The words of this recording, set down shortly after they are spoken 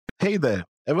Hey there,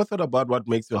 ever thought about what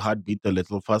makes your heart beat a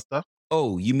little faster?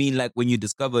 Oh, you mean like when you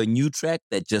discover a new track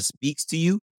that just speaks to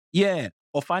you? Yeah,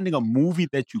 or finding a movie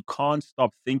that you can't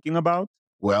stop thinking about?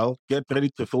 Well, get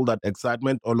ready to feel that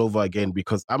excitement all over again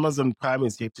because Amazon Prime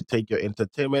is here to take your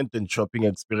entertainment and shopping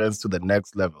experience to the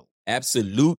next level.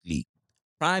 Absolutely.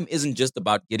 Prime isn't just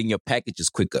about getting your packages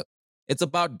quicker. It's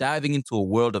about diving into a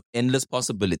world of endless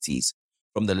possibilities,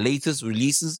 from the latest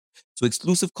releases to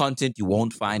exclusive content you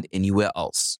won't find anywhere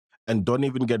else. And don't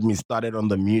even get me started on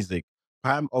the music.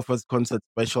 Prime offers concert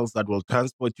specials that will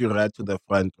transport you right to the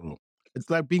front row. It's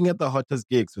like being at the hottest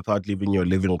gigs without leaving your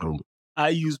living room. I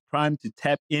use Prime to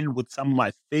tap in with some of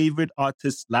my favorite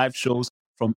artists' live shows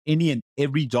from any and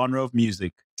every genre of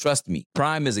music. Trust me,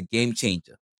 Prime is a game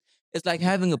changer. It's like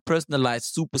having a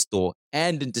personalized superstore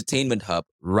and entertainment hub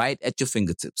right at your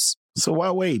fingertips. So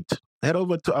why wait? Head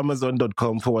over to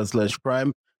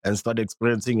amazon.com/prime and start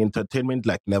experiencing entertainment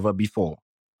like never before.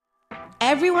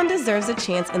 Everyone deserves a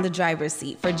chance in the driver's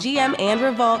seat. For GM and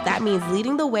Revolt, that means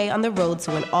leading the way on the road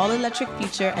to an all-electric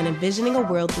future and envisioning a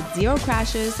world with zero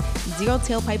crashes, zero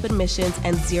tailpipe emissions,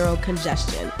 and zero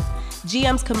congestion.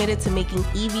 GM's committed to making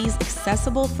EVs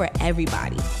accessible for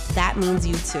everybody. That means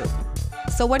you too.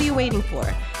 So what are you waiting for?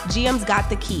 GM's got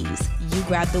the keys. You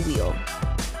grab the wheel.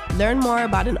 Learn more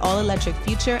about an all-electric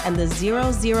future and the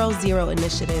 000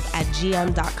 initiative at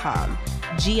gm.com.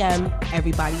 GM,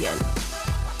 everybody in.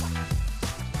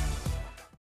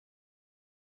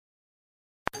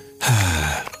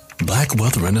 Black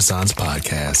Wealth Renaissance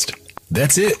Podcast.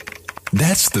 That's it.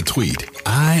 That's the tweet.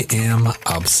 I am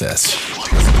obsessed.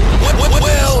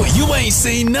 Well, you ain't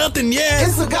seen nothing yet.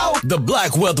 It's a go. The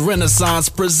Black Wealth Renaissance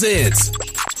presents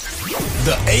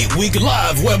the 8-week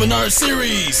live webinar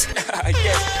series.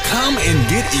 Come and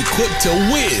get equipped to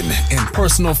win in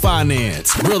personal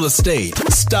finance, real estate,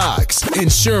 stocks,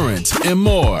 insurance, and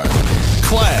more.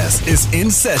 Class is in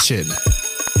session.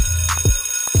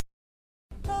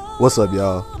 What's up,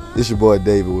 y'all? It's your boy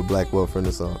David with Black Wealth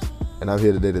Renaissance, and I'm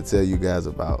here today to tell you guys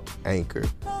about Anchor.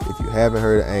 If you haven't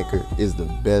heard of Anchor, it's the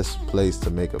best place to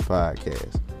make a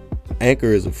podcast. Anchor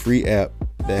is a free app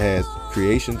that has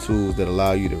creation tools that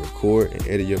allow you to record and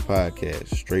edit your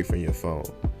podcast straight from your phone.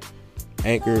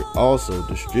 Anchor also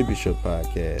distributes your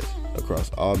podcast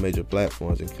across all major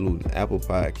platforms, including Apple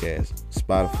Podcasts,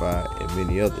 Spotify, and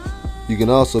many others. You can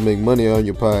also make money on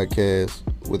your podcast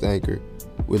with Anchor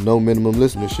with no minimum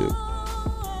listenership.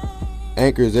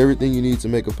 Anchor is everything you need to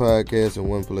make a podcast in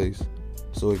one place.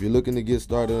 So if you're looking to get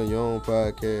started on your own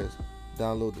podcast,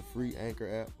 download the free Anchor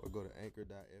app or go to anchor.fm.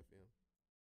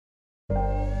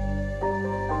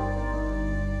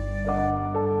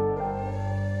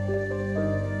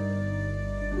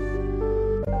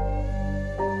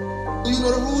 You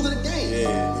know the rules of the game.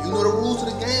 Yeah. When you know the rules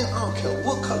of the game, I don't care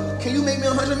what color. Can you make me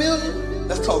 100 million?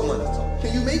 Let's talk money.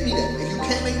 Can you make me that? If you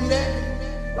can't make me that,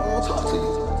 I don't want to talk to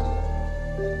you.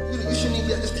 You shouldn't even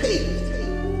be at this table.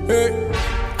 Hey,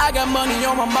 I got money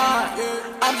on my mind.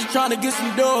 I'm just trying to get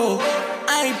some dough.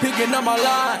 I ain't picking up my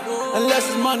line unless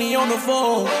it's money on the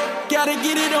phone. Gotta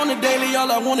get it on the daily. All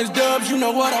I want is dubs. You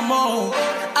know what I'm on.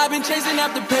 I've been chasing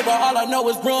after paper. All I know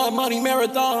is run money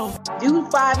marathon. Do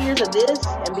 5 years of this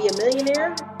and be a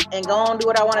millionaire and go on do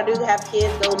what I want to do, have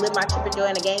kids, go live my chip and joy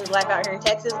in the games life out here in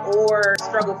Texas, or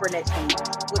struggle for the next 10 years.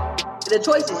 The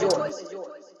choice is yours.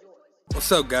 What's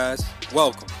up, guys?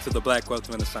 Welcome to the Black Wealth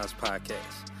Renaissance Podcast.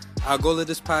 Our goal of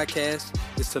this podcast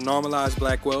is to normalize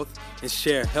black wealth and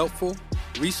share helpful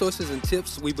resources and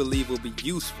tips we believe will be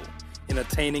useful in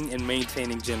attaining and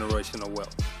maintaining generational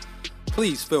wealth.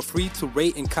 Please feel free to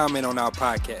rate and comment on our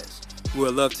podcast. We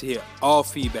would love to hear all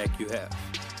feedback you have.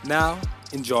 Now,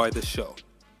 enjoy the show.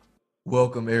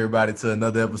 Welcome, everybody, to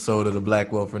another episode of the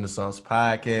Black Wealth Renaissance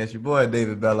Podcast. Your boy,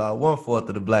 David Bella, 1/4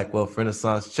 of the Black Wealth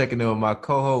Renaissance, checking in with my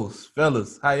co-hosts.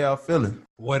 Fellas, how y'all feeling?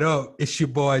 What up? It's your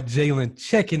boy, Jalen,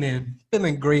 checking in.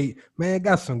 Feeling great. Man,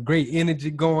 got some great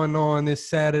energy going on this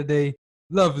Saturday.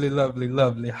 Lovely, lovely,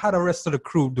 lovely. How the rest of the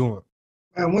crew doing?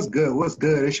 Man, what's good? What's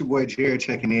good? It's your boy, Jared,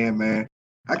 checking in, man.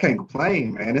 I can't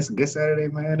complain, man. It's a good Saturday,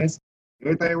 man.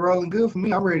 Everything rolling good for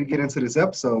me. I'm ready to get into this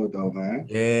episode, though, man.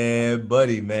 Yeah,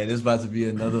 buddy, man. This is about to be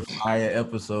another fire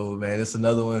episode, man. It's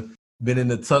another one. Been in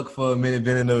the tuck for a minute,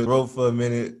 been in the road for a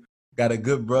minute. Got a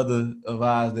good brother of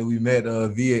ours that we met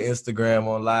via Instagram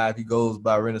on live. He goes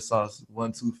by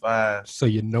Renaissance125. So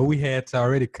you know we had to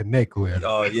already connect with.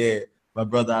 Oh, yeah. My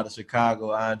brother out of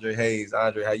Chicago, Andre Haynes.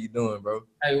 Andre, how you doing, bro?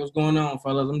 Hey, what's going on,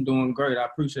 fellas? I'm doing great. I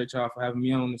appreciate y'all for having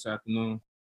me on this afternoon.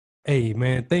 Hey,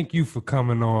 man, thank you for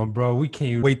coming on, bro. We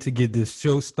can't wait to get this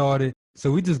show started.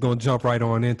 So we just going to jump right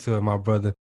on into it, my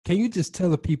brother. Can you just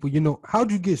tell the people, how'd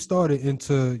you get started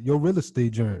into your real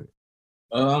estate journey?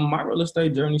 My real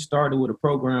estate journey started with a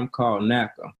program called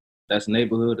NACA. That's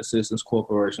Neighborhood Assistance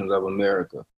Corporations of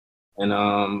America. And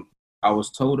I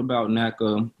was told about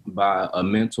NACA by a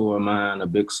mentor of mine, a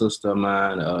big sister of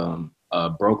mine, a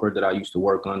broker that I used to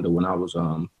work under when I was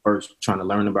first trying to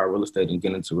learn about real estate and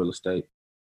get into real estate.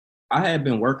 I had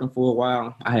been working for a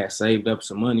while. I had saved up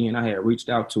some money and I had reached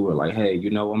out to her like, hey,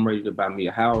 I'm ready to buy me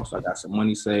a house. I got some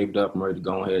money saved up. I'm ready to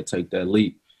go ahead and take that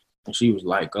leap. And she was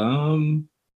like,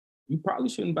 you probably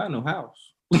shouldn't buy no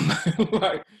house.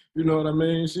 Like, you know what I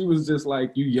mean? She was just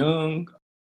like, you young,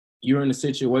 you're in a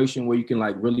situation where you can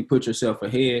like really put yourself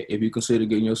ahead if you consider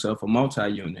getting yourself a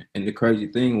multi-unit. And the crazy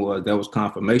thing was that was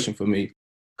confirmation for me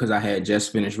because I had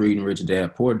just finished reading Rich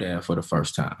Dad, Poor Dad for the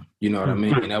first time. You know what I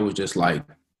mean? And that was just like,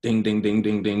 ding, ding, ding,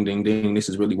 ding, ding, ding, ding. This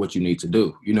is really what you need to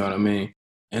do. You know what I mean?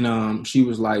 And she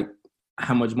was like,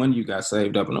 how much money you got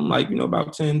saved up? And I'm like,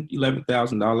 about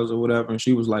 $10,000-$11,000 or whatever. And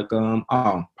she was like,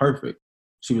 oh, perfect.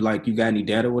 She was like, you got any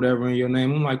debt or whatever in your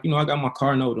name? I'm like, I got my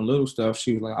car note and little stuff.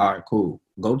 She was like, all right, cool.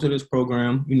 Go to this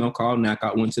program, called NAC.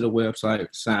 I went to the website,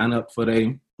 sign up for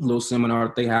their little seminar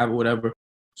that they have or whatever.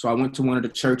 So I went to one of the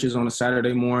churches on a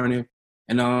Saturday morning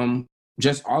and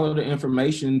just all of the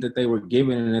information that they were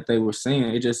giving and that they were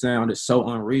saying, it just sounded so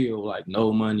unreal, like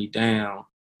no money down,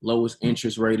 lowest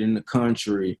interest rate in the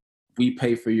country. We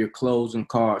pay for your closing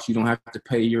costs. You don't have to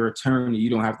pay your attorney. You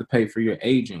don't have to pay for your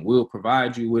agent. We'll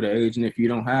provide you with an agent if you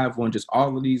don't have one. Just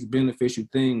all of these beneficial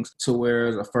things to where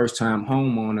as a first-time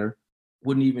homeowner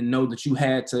wouldn't even know that you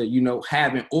had to,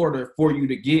 have in order for you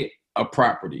to get a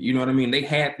property. You know what I mean? They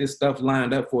had this stuff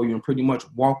lined up for you and pretty much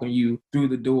walking you through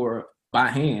the door by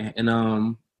hand.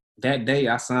 And that day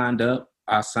I signed up.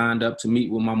 To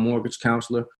meet with my mortgage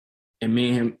counselor, and me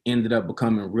and him ended up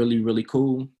becoming really, really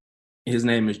cool. His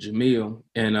name is Jamil.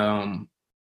 And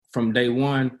from day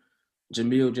one,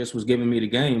 Jamil just was giving me the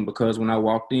game because when I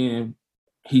walked in,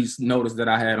 he's noticed that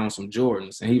I had on some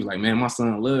Jordans. And he was like, man, my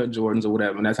son loves Jordans or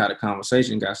whatever. And that's how the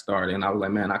conversation got started. And I was like,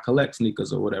 man, I collect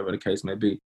sneakers or whatever the case may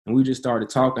be. And we just started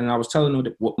talking. And I was telling him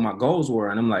what my goals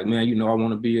were. And I'm like, man, I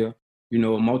want to be a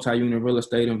multi-unit real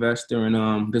estate investor.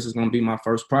 And this is going to be my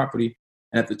first property.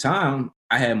 And at the time,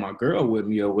 I had my girl with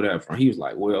me or whatever. And he was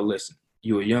like, well, listen,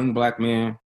 you're a young black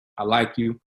man. I like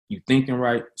you. You thinking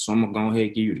right. So I'm going to go ahead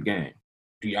and give you the game.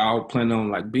 Do y'all plan on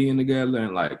like being together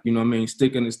and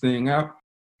sticking this thing out?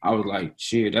 I was like,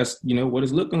 shit, that's, what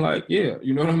it's looking like. Yeah.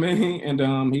 You know what I mean?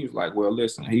 And he was like, well,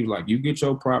 listen, he was like, you get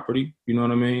your property, you know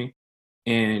what I mean?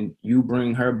 And you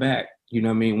bring her back, you know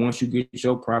what I mean? Once you get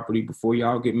your property before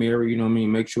y'all get married, you know what I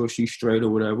mean? Make sure she's straight or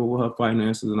whatever with her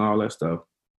finances and all that stuff.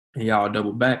 And y'all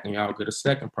double back and y'all get a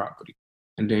second property.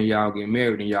 And then y'all get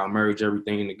married and y'all merge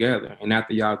everything together. And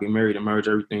after y'all get married and merge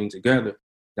everything together,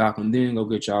 y'all can then go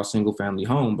get y'all single family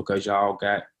home because y'all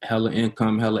got hella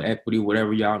income, hella equity,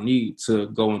 whatever y'all need to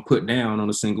go and put down on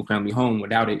a single family home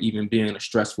without it even being a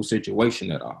stressful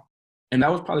situation at all. And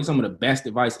that was probably some of the best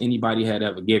advice anybody had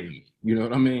ever given me. You know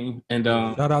what I mean? And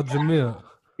shout out Jamil.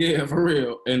 Yeah, for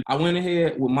real. And I went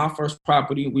ahead with my first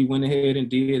property. We went ahead and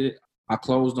did it. I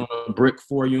closed on a brick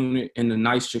 4-unit in the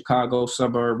nice Chicago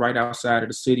suburb right outside of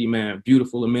the city, man.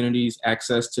 Beautiful amenities,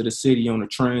 access to the city on the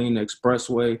train, the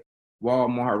expressway,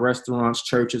 Walmart, restaurants,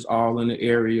 churches, all in the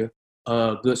area,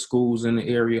 good schools in the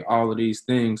area, all of these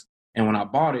things. And when I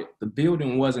bought it, the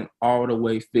building wasn't all the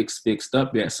way fixed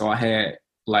up yet. So I had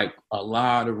like a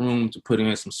lot of room to put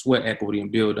in some sweat equity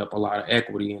and build up a lot of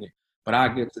equity in it. But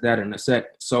I'll get to that in a second.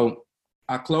 So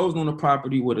I closed on the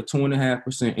property with a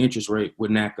 2.5% interest rate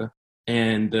with NACA.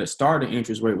 And the starting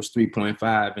interest rate was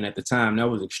 3.5. And at the time, that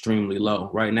was extremely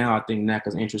low. Right now, I think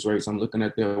NACA's interest rates, I'm looking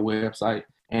at their website,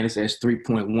 and it says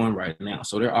 3.1 right now.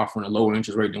 So they're offering a lower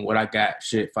interest rate than what I got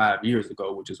 5 years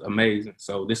ago, which is amazing.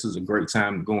 So this is a great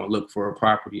time to go and look for a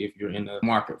property if you're in the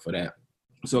market for that.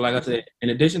 So like I said, in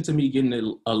addition to me getting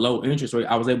a low interest rate,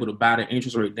 I was able to buy the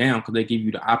interest rate down because they give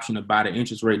you the option to buy the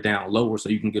interest rate down lower so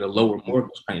you can get a lower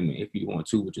mortgage payment if you want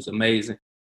to, which is amazing.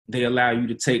 They allow you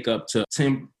to take up to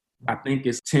 10%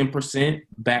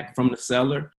 back from the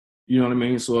seller. You know what I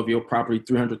mean? So if your property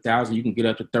 $300,000, you can get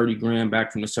up to $30,000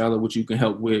 back from the seller, which you can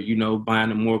help with, buying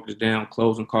the mortgage down,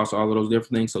 closing costs, all of those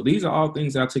different things. So these are all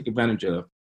things that I take advantage of.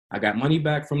 I got money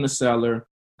back from the seller.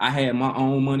 I had my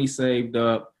own money saved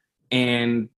up,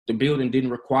 and the building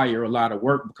didn't require a lot of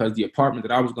work because the apartment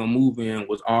that I was going to move in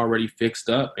was already fixed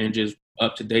up and just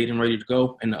up to date and ready to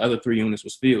go. And the other 3 units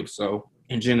was filled. So,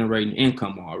 and generating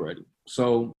income already.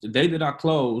 So the day that I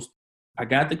closed, I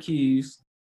got the keys.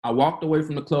 I walked away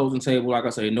from the closing table. Like I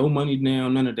say, no money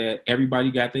down, none of that.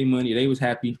 Everybody got their money. They was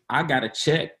happy. I got a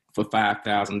check for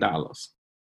 $5,000.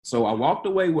 So I walked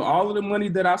away with all of the money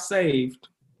that I saved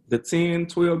the 10,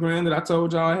 12 grand that I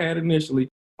told y'all I had initially,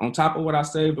 on top of what I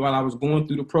saved while I was going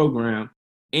through the program,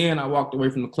 and I walked away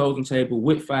from the closing table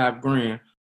with 5 grand.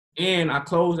 And I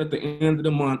closed at the end of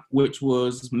the month, which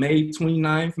was May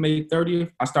 29th, May 30th.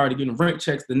 I started getting rent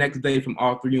checks the next day from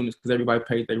all 3 units because everybody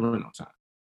paid their rent on time.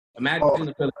 Imagine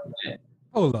the feeling of that.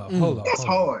 Hold up. That's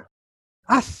hard.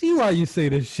 I see why you say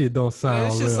this shit don't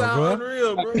sound real, bro.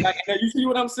 Unreal, bro. Like, you see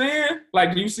what I'm saying?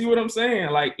 Like, do you see what I'm saying?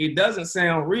 Like, it doesn't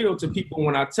sound real to people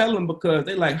when I tell them because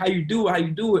they like, how you do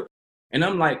it? And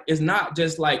I'm like, it's not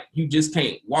just like you just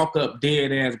can't walk up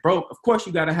dead ass broke. Of course,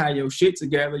 you got to have your shit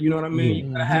together. You know what I mean?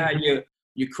 You got to have your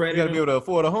credit. You got to be able to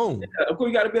afford a home. Yeah, of course,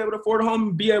 you got to be able to afford a home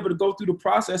and be able to go through the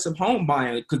process of home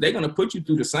buying because they're going to put you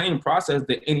through the same process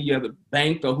that any other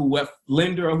bank or whoever,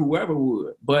 lender or whoever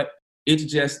would. But it's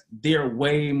just they're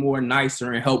way more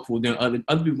nicer and helpful than other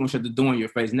people gonna shut the door in your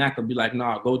face. And that could be like,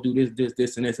 nah, go do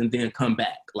this, and this, and then come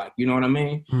back. Like, you know what I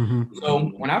mean? Mm-hmm.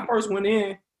 So when I first went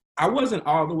in, I wasn't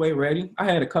all the way ready. I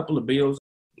had a couple of bills,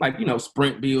 like,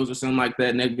 Sprint bills or something like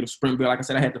that, negative Sprint bill. Like I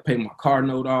said, I had to pay my car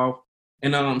note off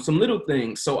and some little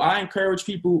things. So I encourage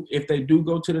people, if they do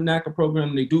go to the NACA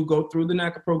program, they do go through the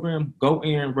NACA program, go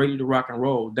in ready to rock and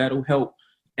roll. That'll help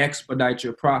expedite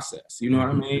your process. You know what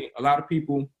I mean? A lot of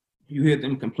people, you hear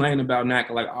them complain about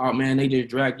NACA, like, oh man, they just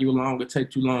drag you along, it take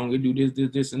too long, they do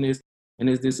this, and this, and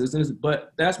this.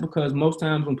 But that's because most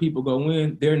times when people go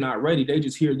in, they're not ready. They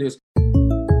just hear this.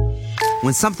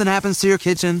 When something happens to your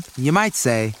kitchen, you might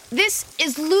say, "This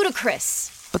is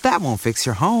ludicrous." But that won't fix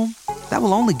your home. That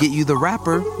will only get you the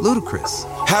rapper,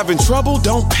 Ludacris. Having trouble?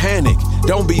 Don't panic.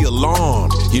 Don't be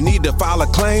alarmed. You need to file a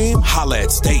claim? Holla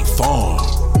at State Farm.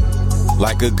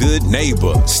 Like a good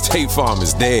neighbor, State Farm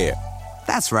is there.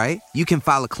 That's right. You can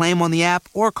file a claim on the app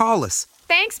or call us.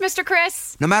 Thanks, Mr.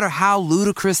 Chris. No matter how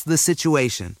ludicrous the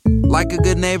situation, like a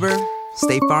good neighbor,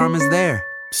 State Farm is there.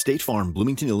 State Farm,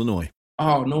 Bloomington, Illinois.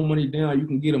 Oh, no money down. You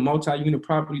can get a multi-unit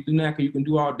property through NACA. You can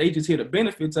do all. They just hear the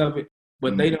benefits of it,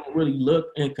 but they don't really look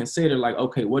and consider like,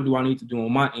 okay, what do I need to do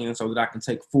on my end so that I can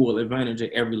take full advantage of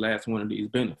every last one of these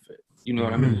benefits? You know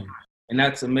what I mean? And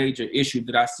that's a major issue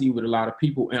that I see with a lot of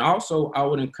people. And also, I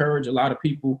would encourage a lot of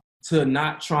people to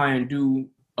not try and do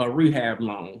a rehab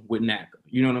loan with NACA.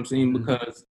 You know what I'm saying?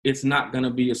 Because it's not going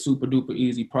to be a super duper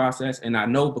easy process. And I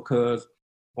know because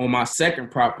on my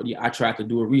second property, I tried to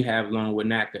do a rehab loan with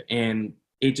NACA and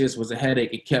it just was a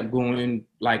headache. It kept going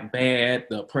like bad.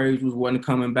 The appraisals wasn't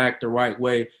coming back the right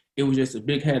way. It was just a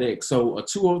big headache. So a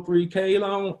 203K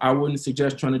loan, I wouldn't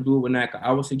suggest trying to do it with NACA.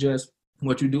 I would suggest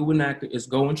what you do with NACA is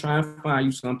go and try and find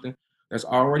you something that's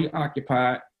already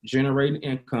occupied, generating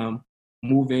income,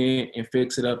 move in and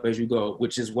fix it up as you go,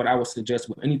 which is what I would suggest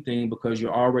with anything because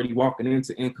you're already walking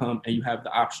into income and you have the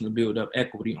option to build up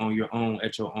equity on your own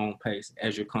at your own pace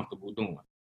as you're comfortable doing.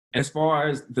 As far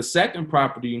as the second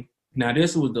property, now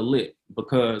this was the lit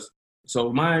because,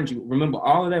 so mind you, remember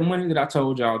all of that money that I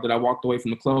told y'all that I walked away from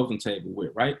the closing table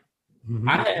with, right?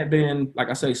 I had been, like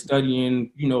I say,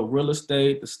 studying, real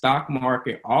estate, the stock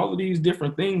market, all of these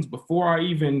different things before I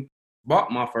even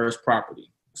bought my first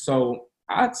property. So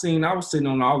I was sitting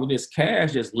on all of this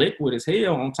cash, just liquid as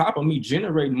hell, on top of me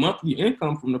generating monthly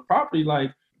income from the property.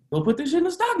 Like, go put this shit in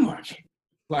the stock market.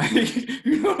 Like,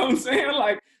 you know what I'm saying?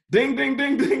 Like, ding, ding,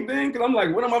 ding, ding, ding. Because I'm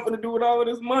like, what am I going to do with all of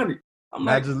this money? I'm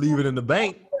not just leave it in the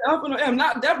bank. I'm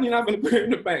definitely not going to put it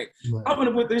in the bank. Right. I'm going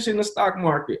to put this shit in the stock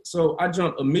market. So I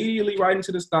jumped immediately right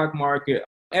into the stock market.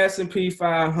 S&P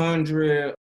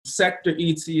 500, sector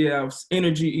ETFs,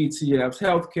 energy ETFs,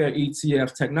 healthcare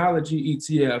ETFs, technology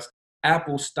ETFs,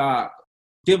 Apple stock,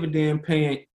 dividend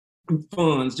paying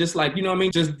funds, just like, you know what I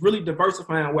mean? Just really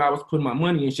diversifying where I was putting my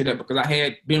money and shit at because I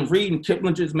had been reading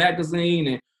Kiplinger's magazine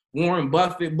and Warren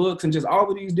Buffett books and just all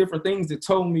of these different things that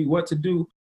told me what to do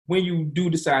when you do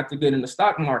decide to get in the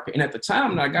stock market. And at the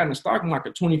time that I got in the stock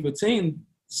market, 2015,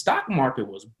 stock market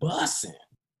was bussing.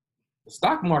 The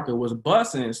stock market was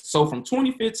bussing. So from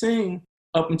 2015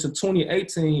 up until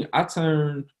 2018, I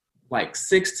turned like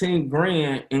 16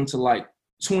 grand into like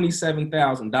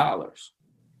 $27,000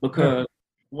 because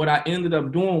what I ended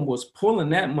up doing was pulling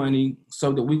that money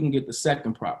so that we can get the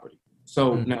second property.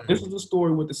 So now this is the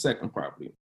story with the second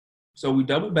property. So we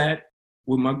doubled back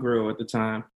with my girl at the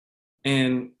time.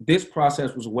 And this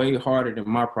process was way harder than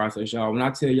my process, y'all. When I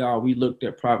tell y'all, we looked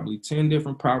at probably 10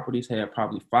 different properties, had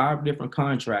probably 5 different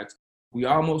contracts. We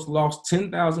almost lost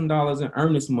 $10,000 in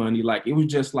earnest money. Like, it was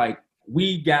just like,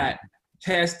 we got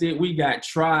tested, we got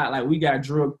tried, like we got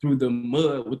drugged through the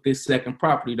mud with this second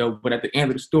property though. But at the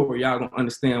end of the story, y'all gonna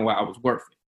understand why I was worth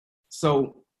it.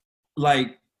 So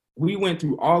like we went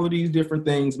through all of these different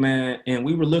things, man, and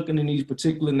we were looking in these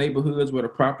particular neighborhoods where the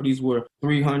properties were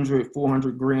 300,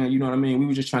 400 grand, you know what I mean? We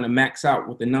were just trying to max out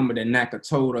with the number that NACA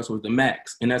told us was the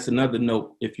max. And that's another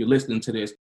note, if you're listening to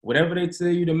this, whatever they tell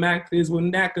you the max is with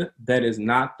NACA, that is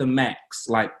not the max.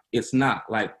 Like, it's not.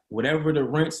 Like, whatever the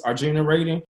rents are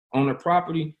generating on the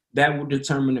property, that will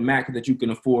determine the max that you can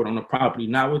afford on the property,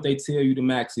 not what they tell you the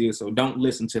max is. So don't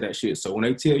listen to that shit. So when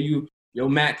they tell you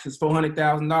your max is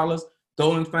 $400,000,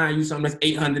 go and find you something that's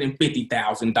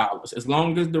 $850,000. As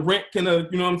long as the rent can, you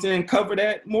know what I'm saying, cover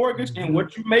that mortgage and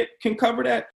what you make can cover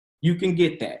that, you can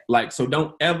get that. Like, so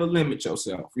don't ever limit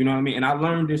yourself. You know what I mean? And I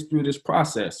learned this through this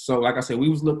process. So like I said, we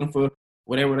was looking for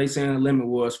whatever they saying the limit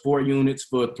was, 4 units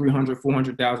for $300,000,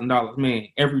 $400,000. Man,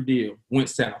 every deal went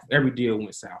south. Every deal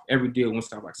went south. Every deal went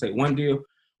south. Like I say, one deal,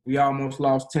 we almost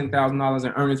lost $10,000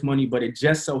 in earnest money, but it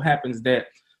just so happens that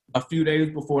a few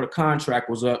days before the contract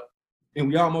was up, and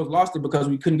we almost lost it because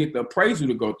we couldn't get the appraisal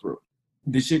to go through.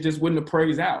 The shit just wouldn't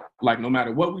appraise out. Like, no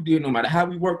matter what we did, no matter how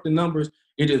we worked the numbers,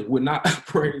 it just would not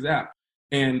appraise out.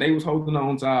 And they was holding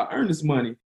on to our earnest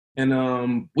money.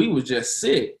 And we was just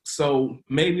sick. So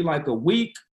maybe like a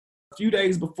few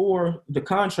days before the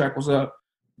contract was up,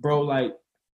 bro, like,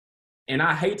 and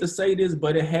I hate to say this,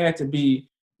 but it had to be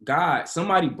God.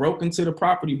 Somebody broke into the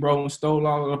property, bro, and stole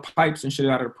all of the pipes and shit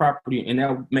out of the property, and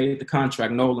that made the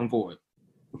contract null and void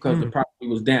because the property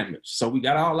was damaged. So we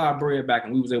got all our bread back,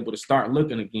 and we was able to start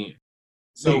looking again.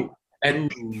 So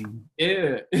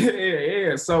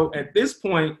So at this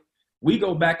point, we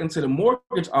go back into the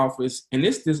mortgage office, and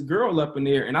it's this girl up in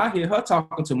there, and I hear her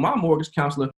talking to my mortgage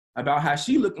counselor about how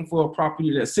she looking for a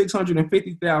property that's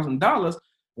 $650,000.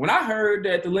 When I heard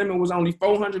that the limit was only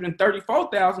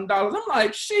 $434,000, I'm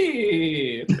like,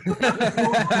 shit.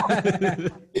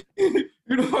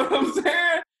 You know what I'm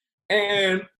saying?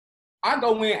 And I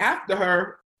go in after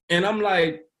her, and I'm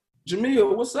like,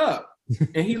 Jamil, what's up?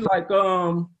 And he like,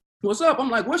 what's up?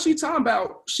 I'm like, what's she talking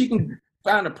about? She can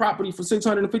find a property for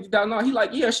 $650,000. He like,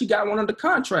 yeah, she got one under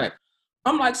contract.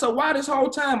 I'm like, so why this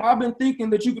whole time I've been thinking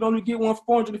that you could only get one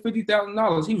for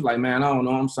 $450,000? He was like, man, I don't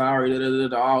know. I'm sorry.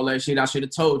 All that shit. I should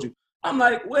have told you. I'm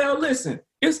like, well, listen,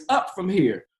 it's up from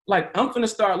here. Like, I'm finna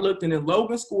start looking in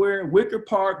Logan Square, Wicker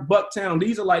Park, Bucktown.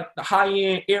 These are like the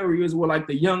high-end areas where like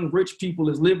the young rich people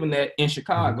is living at in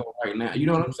Chicago right now. You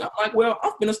know what I'm saying? I'm like, well,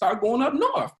 I'm finna start going up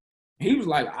north. He was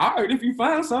like, all right, if you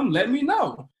find something, let me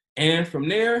know. And from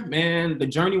there, man, the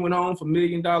journey went on for $1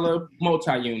 million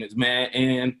multi-units, man.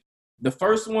 And the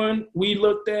first one we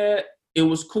looked at, it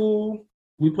was cool.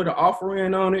 We put an offer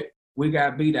in on it. We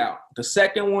got beat out. The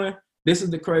second one, this is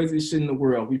the craziest shit in the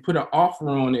world. We put an offer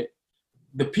on it.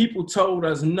 The people told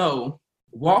us no,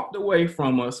 walked away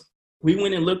from us. We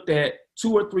went and looked at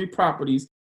 2 or 3 properties.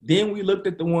 Then we looked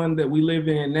at the one that we live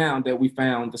in now that we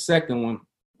found, the second one.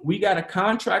 We got a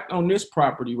contract on this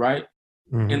property, right?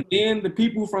 Mm-hmm. And then the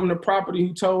people from the property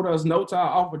who told us no to our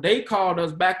offer, they called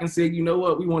us back and said, you know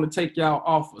what, we want to take y'all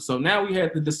offer. So now we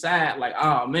had to decide, like,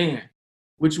 oh man,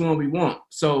 which one we want.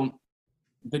 So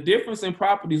the difference in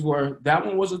properties were that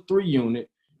one was a 3-unit.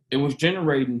 It was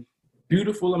generating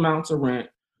beautiful amounts of rent.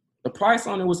 The price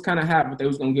on it was kind of high, but they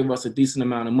was going to give us a decent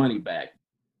amount of money back.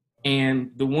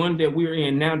 And the one that we're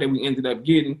in now that we ended up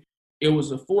getting, it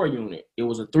was a 4-unit. It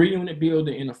was a 3-unit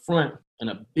building in the front and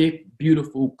a big,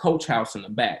 beautiful coach house in the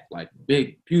back, like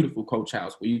big, beautiful coach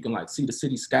house where you can like see the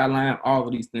city skyline, all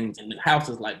of these things. And the house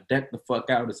is like decked the fuck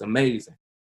out. It's amazing.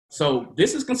 So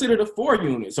this is considered a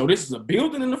 4-unit. So this is a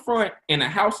building in the front and a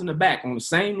house in the back on the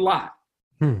same lot.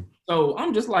 So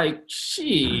I'm just like,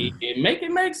 shit, make it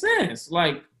make sense.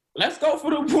 Like, let's go for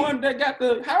the one that got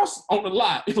the house on the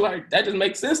lot. Like, that just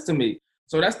makes sense to me.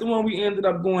 So that's the one we ended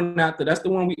up going after. That's the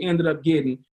one we ended up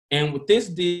getting. And with this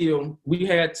deal, we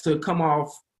had to come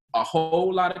off a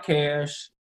whole lot of cash.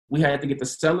 We had to get the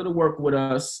seller to work with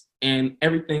us, and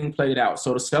everything played out.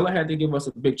 So the seller had to give us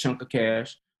a big chunk of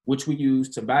cash, which we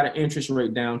used to buy the interest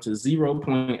rate down to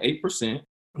 0.8%,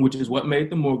 which is what made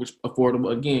the mortgage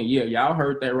affordable. Again, yeah, y'all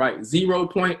heard that right.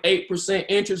 0.8%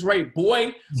 interest rate,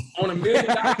 boy, on $1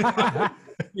 million.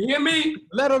 You hear me?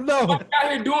 Let them know. I'm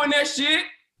out here doing that shit.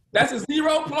 That's a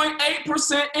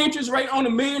 0.8% interest rate on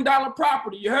 $1 million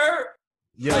property. You heard?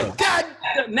 Yeah. Like, God,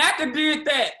 NACA did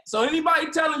that. So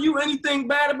anybody telling you anything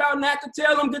bad about NACA,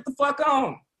 tell them get the fuck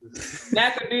on.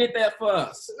 NACA did that for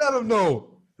us. Let them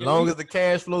know. As long as the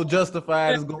cash flow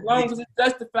justified, is going. As long as it's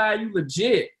justified, you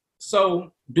legit.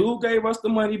 So dude gave us the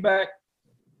money back,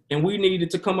 and we needed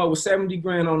to come up with 70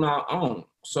 grand on our own.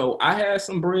 So I had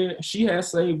some bread. She had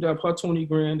saved up her 20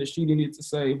 grand that she needed to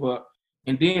save up.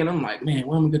 And then I'm like, man,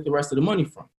 where am I gonna get the rest of the money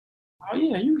from? Oh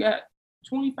yeah, you got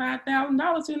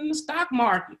 $25,000 in the stock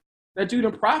market. that you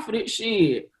done profited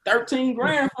 13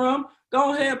 grand from,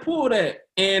 go ahead and pull that.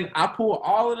 And I pull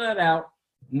all of that out.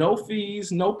 No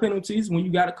fees, no penalties. When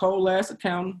you got a cold ass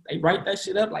account, they write that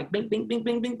shit up like bing, bing, bing,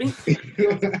 bing, bing, bing.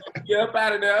 Get up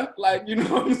out of there. Like, you know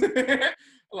what I'm saying?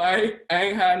 Like, I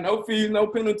ain't had no fees, no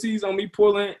penalties on me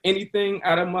pulling anything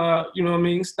out of my, you know what I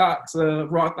mean, stocks,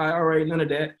 Roth IRA, none of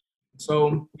that.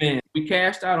 So, man, we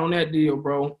cashed out on that deal,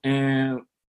 bro. And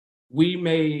we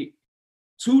made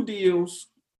 2 deals,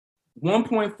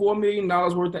 $1.4 million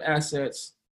worth of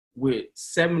assets with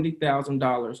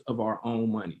 $70,000 of our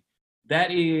own money.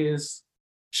 That is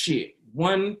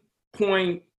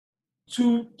 $1.23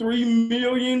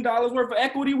 million worth of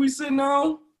equity we sitting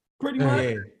on, pretty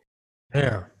much.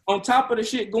 Yeah. On top of the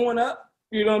shit going up,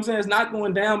 you know what I'm saying? It's not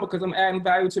going down because I'm adding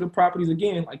value to the properties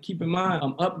again. Like, keep in mind,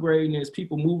 I'm upgrading as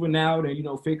people moving out and, you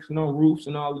know, fixing on roofs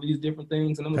and all of these different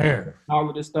things. And I'm doing all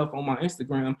of this stuff on my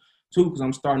Instagram too, because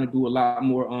I'm starting to do a lot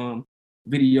more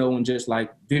video and just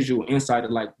like visual insight of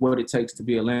like what it takes to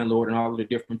be a landlord and all of the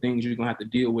different things you're gonna have to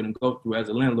deal with and go through as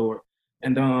a landlord.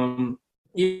 And I'm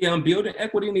building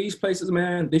equity in these places,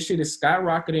 man. This shit is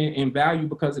skyrocketing in value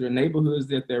because of the neighborhoods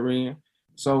that they're in.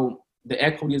 So the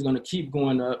equity is gonna keep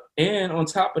going up. And on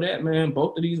top of that, man,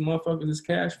 both of these motherfuckers is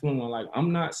cash flowing. Like,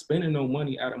 I'm not spending no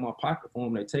money out of my pocket for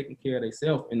them. They're taking care of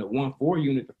themselves. In the 1-4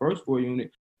 unit, the first 4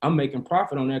 unit, I'm making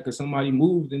profit on that because somebody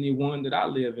moved in the one that I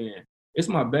live in. It's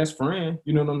my best friend,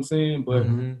 you know what I'm saying? But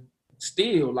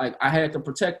still, like, I had to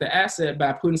protect the asset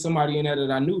by putting somebody in there that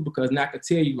I knew, because now I could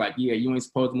tell you, like, yeah, you ain't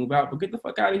supposed to move out, but get the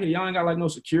fuck out of here. Y'all ain't got like no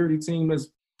security team that's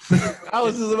I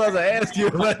was just about to ask you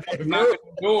about that, knocking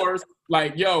the doors,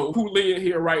 like, yo, who live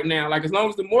here right now? Like, as long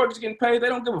as the mortgage getting paid, they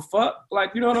don't give a fuck.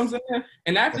 Like, you know what I'm saying?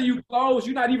 And after you close,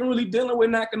 you're not even really dealing with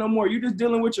NACA no more. You're just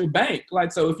dealing with your bank.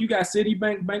 Like, so if you got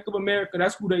Citibank, Bank of America,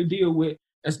 that's who they deal with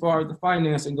as far as the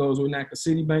financing goes with NACA,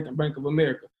 Citibank and Bank of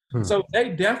America. So they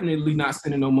definitely not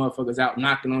sending no motherfuckers out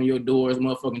knocking on your doors,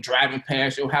 motherfucking driving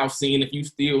past your house, seeing if you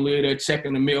still live there,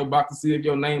 checking the mailbox to see if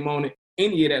your name on it,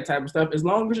 any of that type of stuff, as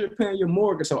long as you're paying your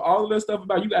mortgage. So all of that stuff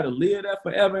about you got to live there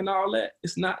forever and all that,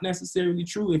 it's not necessarily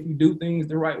true if you do things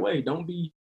the right way. Don't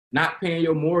be not paying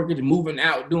your mortgage, moving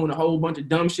out, doing a whole bunch of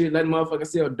dumb shit, letting motherfuckers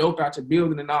sell dope out your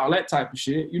building and all that type of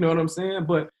shit. You know what I'm saying?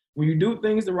 But when you do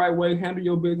things the right way, handle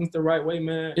your business the right way,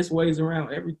 man, it's ways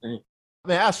around everything.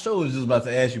 Man, I sure was just about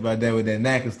to ask you about that with that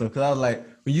NACA stuff, because I was like,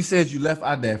 when you said you left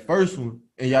out that first one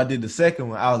and y'all did the second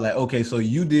one, I was like, okay, so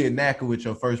you did NACA with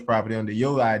your first property under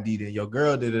your ID, then your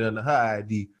girl did it under her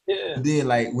ID. Yeah. And then,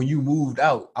 like, when you moved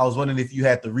out, I was wondering if you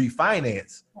had to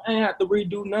refinance. I ain't have to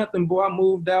redo nothing, boy. I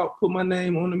moved out, put my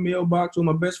name on the mailbox with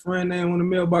my best friend name on the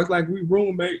mailbox, like we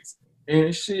roommates.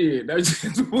 And shit, that's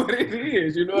just what it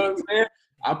is. You know what I'm saying?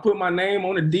 I put my name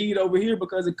on a deed over here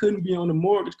because it couldn't be on the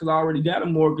mortgage because I already got a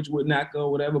mortgage with NACA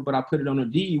or whatever, but I put it on a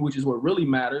deed, which is what really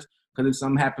matters, because if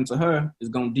something happened to her, it's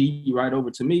going to deed right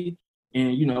over to me.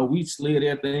 And, you know, we slid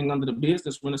everything under the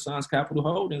business Renaissance Capital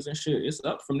Holdings and shit. It's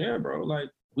up from there, bro.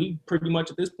 Like, we pretty much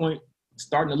at this point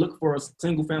starting to look for a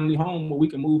single family home where we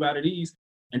can move out of these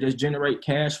and just generate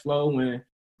cash flow. And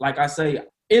like I say,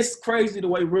 it's crazy the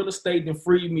way real estate done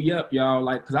freed me up, y'all.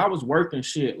 Like, because I was working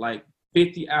shit like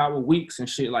 50-hour weeks and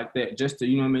shit like that just to,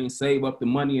 you know what I mean, save up the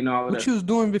money and all of that. What you was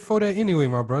doing before that anyway,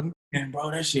 my brother? And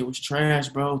bro, that shit was trash,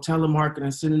 bro.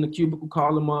 Telemarketing, sitting in the cubicle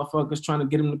calling motherfuckers, trying to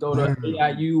get them to go to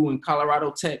AIU and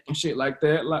Colorado Tech and shit like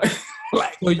that.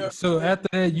 So after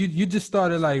that, you just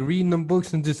started like reading them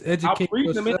books and just educating I was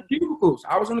reading them in the cubicles.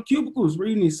 I was in the cubicles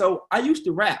reading these. So I used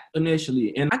to rap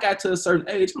initially, and I got to a certain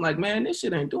age. I'm like, man, this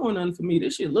shit ain't doing nothing for me.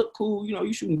 This shit look cool. You know,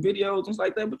 you shooting videos and stuff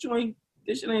like that, but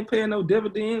this shit ain't paying no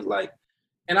dividends. Like,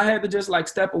 and I had to just like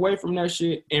step away from that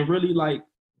shit and really like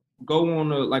go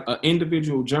on an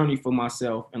individual journey for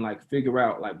myself and like figure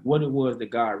out like what it was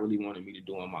that God really wanted me to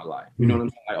do in my life. You know what I'm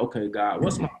saying? Like, okay, God,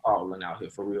 what's my calling out here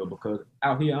for real? Because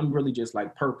out here, I'm really just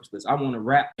like purposeless. I want to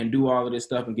rap and do all of this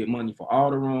stuff and get money for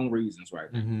all the wrong reasons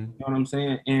right now. You know what I'm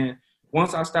saying? And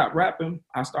once I stopped rapping,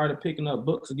 I started picking up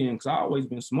books again because I always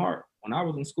been smart. When I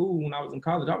was in school, when I was in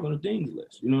college, I was on the dean's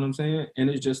list. You know what I'm saying? And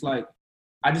it's just like,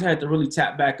 I just had to really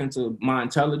tap back into my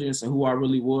intelligence and who I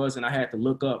really was. And I had to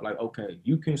look up like, okay,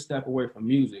 you can step away from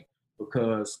music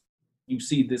because you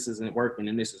see this isn't working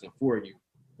and this isn't for you.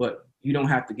 But you don't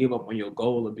have to give up on your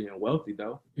goal of being wealthy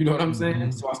though. You know what I'm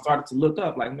saying? So I started to look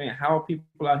up like, man, how are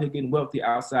people out here getting wealthy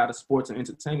outside of sports and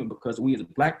entertainment? Because we as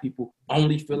Black people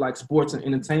only feel like sports and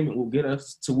entertainment will get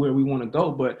us to where we want to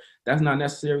go. But that's not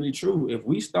necessarily true. If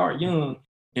we start young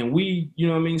and we, you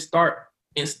know what I mean, start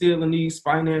instilling these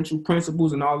financial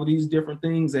principles and all of these different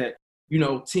things at,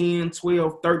 10,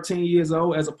 12, 13 years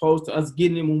old, as opposed to us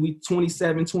getting it when we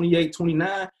 27, 28,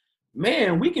 29,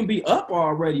 man, we can be up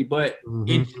already, but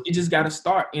it just got to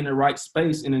start in the right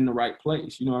space and in the right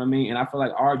place. You know what I mean? And I feel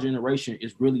like our generation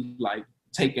is really like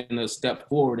taking a step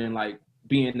forward and like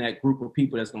being that group of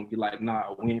people that's going to be like,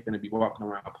 nah, we ain't going to be walking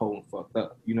around poor and fucked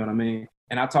up. You know what I mean?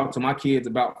 And I talk to my kids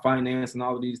about finance and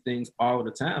all of these things all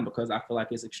the time because I feel like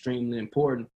it's extremely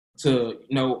important to,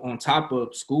 you know, on top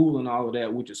of school and all of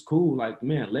that, which is cool. Like,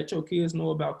 man, let your kids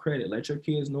know about credit. Let your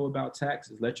kids know about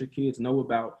taxes. Let your kids know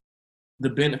about the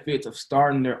benefits of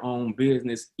starting their own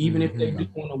business, even if they do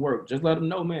want to work. Just let them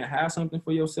know, man, have something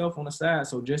for yourself on the side.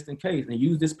 So just in case, and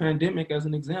use this pandemic as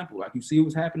an example. Like you see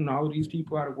what's happening, all of these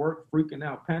people out of work, freaking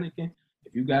out, panicking.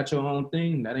 If you got your own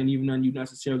thing, that ain't even nothing you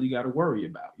necessarily got to worry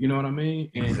about. You know what I mean?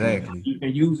 And Exactly. you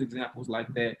can use examples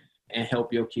like that and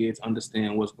help your kids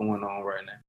understand what's going on right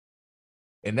now.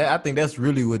 And that, I think that's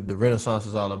really what the Renaissance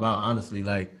is all about, honestly.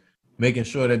 Like, making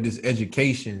sure that this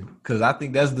education, because I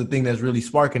think that's the thing that's really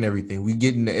sparking everything. We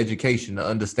getting the education, the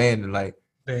understanding, like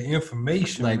the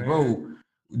information. Like, man, bro,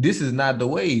 this is not the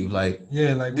wave. Like,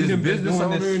 yeah, like this business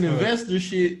owner and investor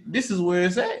shit. This is where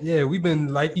it's at. Yeah, we've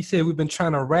been, like you said, we've been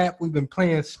trying to rap. We've been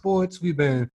playing sports. We've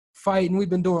been fighting.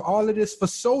 We've been doing all of this for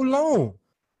so long.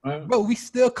 But we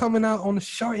still coming out on the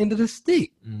short end of the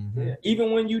stick. Yeah.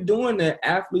 Even when you doing that,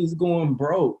 athletes going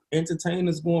broke,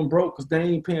 entertainers going broke because they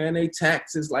ain't paying their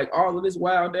taxes, like all of this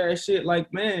wild ass shit.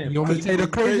 Like, man, you want me to tell you the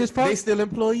craziest part? They still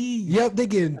employees. Yep, they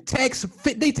getting tax.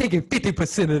 They taking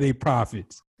 50% of their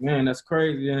profits. Man, that's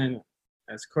crazy, ain't it?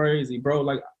 That's crazy, bro.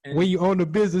 Like, when you own the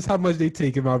business, how much they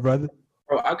taking, my brother?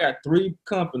 Bro, I got 3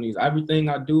 companies. Everything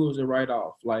I do is a write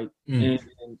off. Like, and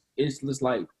it's just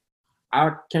like,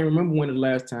 I can't remember when the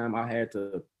last time I had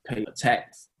to pay a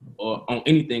tax or on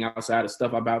anything outside of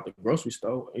stuff about the grocery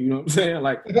store. You know what I'm saying?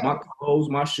 Like my clothes,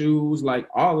 my shoes, like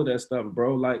all of that stuff,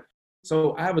 bro. Like,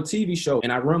 so I have a TV show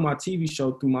and I run my TV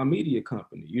show through my media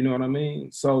company. You know what I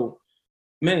mean? So,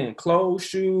 man, clothes,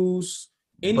 shoes,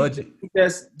 anything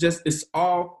that's just, it's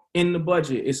all in the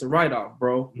budget. It's a write-off,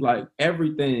 bro. Like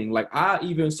everything. Like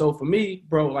so for me,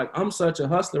 bro, like I'm such a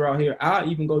hustler out here. I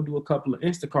even go do a couple of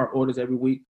Instacart orders every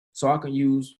week. So I can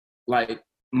use like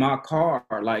my car,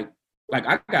 like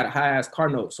I got a high ass car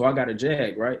note, so I got a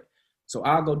Jag, right? So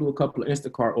I'll go do a couple of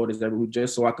Instacart orders every week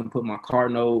just so I can put my car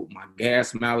note, my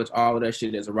gas mileage, all of that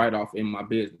shit as a write off in my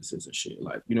businesses and shit,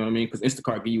 like, you know what I mean? Because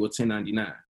Instacart give you a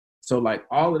 1099. So like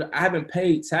all of that, I haven't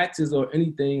paid taxes or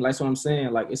anything. Like, so I'm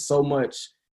saying, like, it's so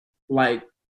much like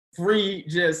free,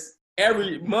 just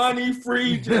every money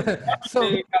free, just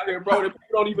everything out here, bro, that people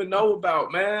don't even know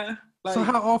about, man. Like, so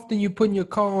how often you putting your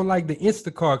car on like the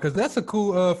Instacart? Because that's a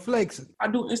cool flex. I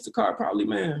do Instacart probably,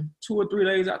 man, 2 or 3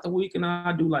 days out the week, and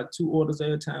I do like 2 orders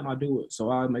at a time. I do it. So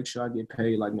I make sure I get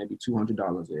paid like maybe $200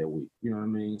 a week. You know what I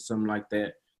mean? Something like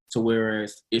that. To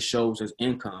whereas it shows as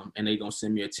income and they going to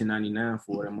send me a 1099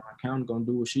 for it. And my accountant going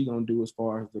to do what she going to do as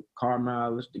far as the car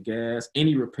mileage, the gas,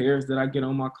 any repairs that I get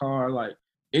on my car. Like,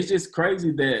 it's just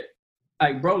crazy that,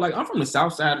 like, bro, like, I'm from the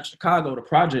south side of Chicago, the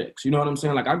projects, you know what I'm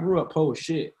saying? Like, I grew up poor as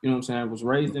shit, you know what I'm saying? I was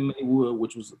raised in Maywood,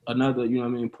 which was another, you know what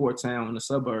I mean, poor town in the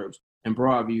suburbs, in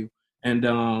Broadview. And,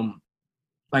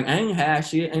 like, I ain't had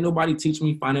shit. Ain't nobody teach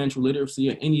me financial literacy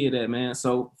or any of that, man.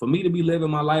 So for me to be living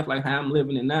my life like how I'm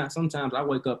living it now, sometimes I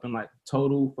wake up in, like,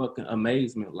 total fucking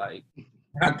amazement. Like,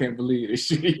 I can't believe this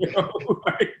shit, yo.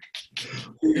 Like,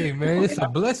 hey, man, it's a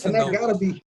blessing, and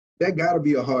that gotta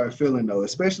be a hard feeling though,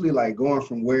 especially like going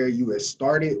from where you had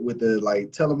started with the like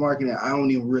telemarketing. I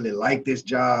don't even really like this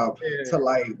job to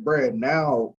like, bruh,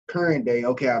 now current day,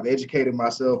 okay, I've educated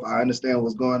myself. I understand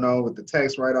what's going on with the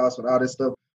tax write-offs and all this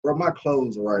stuff. Bro, my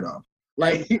clothes are write-off.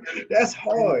 Like, that's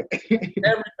hard.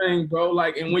 Everything, bro.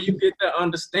 Like, and when you get that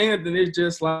understanding, it's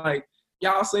just like,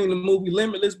 y'all seen the movie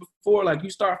Limitless before? Like, you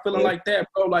start feeling like that,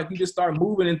 bro. Like, you just start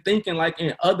moving and thinking, like,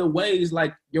 in other ways.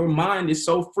 Like, your mind is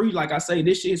so free. Like I say,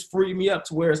 this shit's freed me up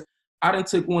to where I done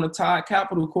took one of Tide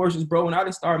Capital courses, bro, and I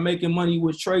done started making money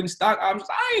with trading stock options.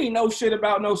 I ain't know shit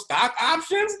about no stock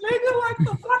options, nigga. Like,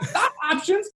 the fuck stock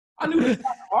options? I knew the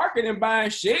stock market and buying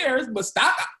shares, but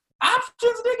stock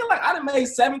options, nigga? Like, I done made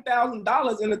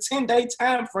 $7,000 in a 10-day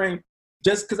time frame.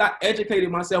 Just because I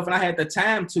educated myself and I had the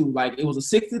time to. Like, it was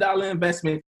a $60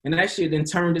 investment, and that shit then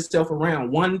turned itself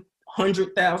around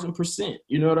 100,000%.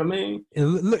 You know what I mean?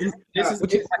 This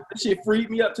shit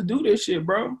freed me up to do this shit,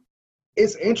 bro.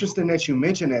 It's interesting that you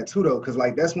mentioned that too, though, because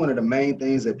like that's one of the main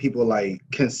things that people like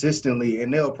consistently,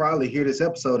 and they'll probably hear this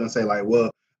episode and say like, well,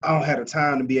 I don't have the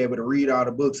time to be able to read all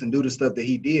the books and do the stuff that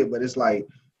he did, but it's like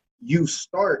you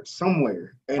start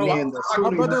somewhere, and then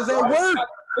my brother's at work.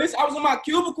 I was in my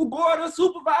cubicle, boy. The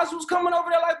supervisor was coming over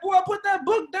there like, boy, put that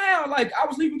book down. Like, I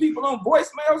was leaving people on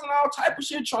voicemails and all type of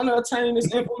shit trying to attain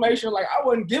this information. Like, I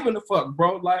wasn't giving a fuck,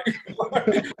 bro. Like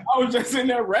I was just in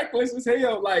there reckless as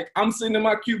hell. Like, I'm sitting in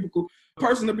my cubicle.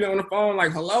 Person to be on the phone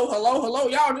like, hello,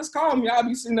 y'all just call me. I'll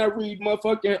be sitting there reading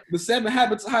motherfucking The 7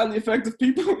 Habits of Highly Effective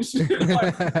People and shit.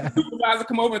 Like, supervisor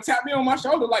come over and tap me on my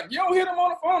shoulder like, you don't hit him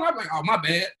on the phone. I'm like, oh, my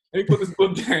bad. And he put this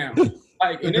book down.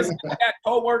 Like, and I got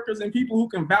co-workers and people who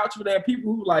can vouch for that.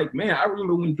 People who like, man, I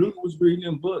remember when Drew was reading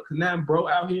them books. Now bro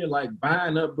out here like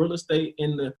buying up real estate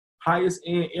in the highest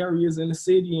end areas in the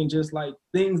city and just like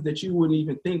things that you wouldn't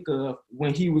even think of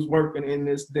when he was working in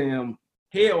this damn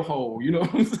hellhole, you know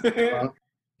what I'm saying?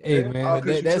 Hey man,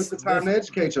 because you took the time to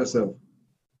educate yourself.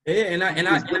 Yeah, and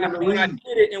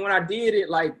when I did it,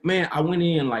 like, man, I went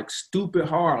in like stupid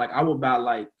hard. Like I would buy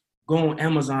like go on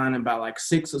Amazon and buy like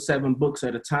 6 or 7 books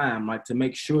at a time, like to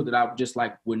make sure that I just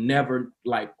like would never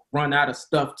like run out of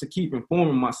stuff to keep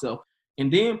informing myself.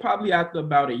 And then probably after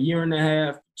about 1.5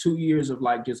 years, 2 years of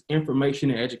like just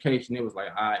information and education, it was like,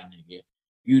 all right, nigga.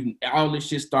 All this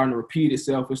shit starting to repeat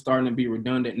itself. It's starting to be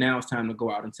redundant. Now it's time to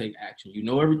go out and take action. You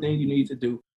know everything you need to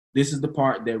do. This is the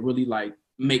part that really like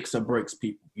makes or breaks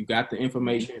people. You got the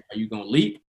information. Are you gonna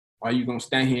leap? Or are you gonna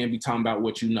stand here and be talking about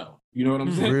what you know? You know what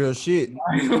I'm saying? Real shit. So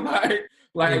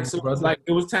it was like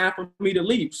it was time for me to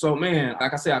leap. So man,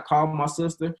 like I said, I called my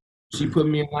sister. She put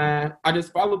me in line. I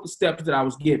just followed the steps that I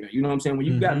was given. You know what I'm saying? When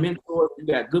you got mentors, you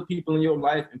got good people in your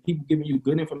life and people giving you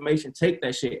good information, take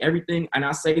that shit. Everything, and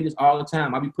I say this all the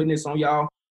time. I be putting this on y'all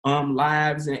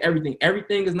lives and everything.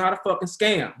 Everything is not a fucking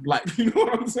scam. Like, you know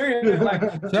what I'm saying?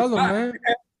 Like, tell them, man.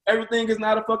 Everything is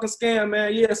not a fucking scam,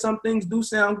 man. Yeah, some things do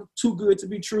sound too good to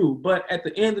be true. But at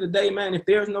the end of the day, man, if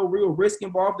there's no real risk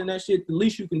involved in that shit, the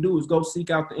least you can do is go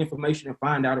seek out the information and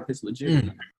find out if it's legit.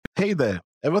 Hey there.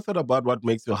 Ever thought about what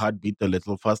makes your heart beat a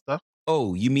little faster?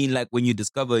 Oh, you mean like when you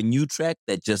discover a new track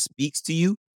that just speaks to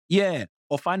you? Yeah,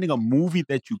 or finding a movie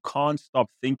that you can't stop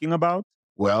thinking about?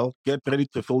 Well, get ready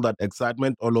to feel that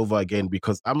excitement all over again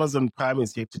because Amazon Prime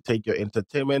is here to take your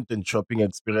entertainment and shopping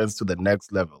experience to the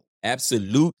next level.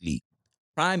 Absolutely.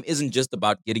 Prime isn't just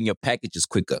about getting your packages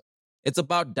quicker. It's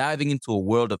about diving into a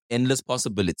world of endless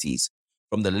possibilities,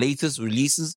 from the latest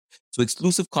releases to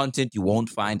exclusive content you won't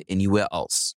find anywhere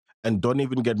else. And don't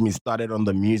even get me started on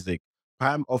the music.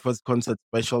 Prime offers concert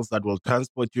specials that will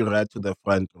transport you right to the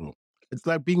front row. It's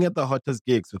like being at the hottest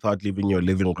gigs without leaving your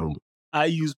living room. I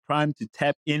use Prime to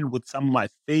tap in with some of my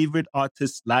favorite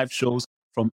artists' live shows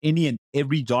from any and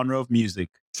every genre of music.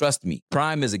 Trust me,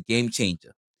 Prime is a game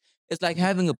changer. It's like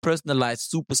having a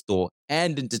personalized superstore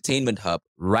and entertainment hub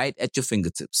right at your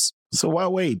fingertips. So why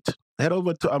wait? Head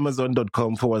over to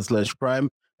amazon.com/Prime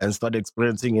and start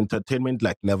experiencing entertainment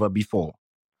like never before.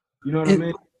 You know what I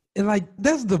mean? And like,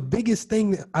 that's the biggest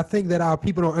thing I think that our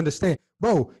people don't understand.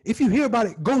 Bro, if you hear about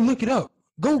it, go look it up.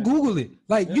 Go Google it.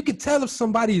 Like, you can tell if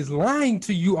somebody is lying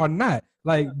to you or not.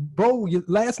 Like, bro,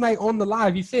 last night on the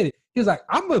live, he said it. He was like,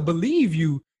 I'm going to believe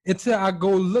you until I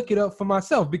go look it up for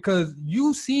myself because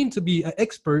you seem to be an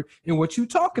expert in what you're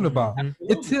talking about.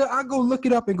 Until I go look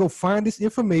it up and go find this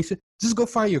information, just go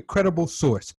find your credible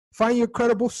source. Find your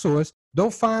credible source.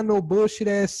 Don't find no bullshit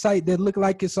ass site that look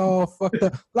like it's all fucked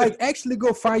up. Like, actually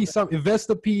go find you some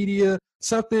Investopedia,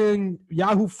 something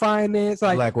Yahoo Finance,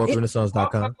 like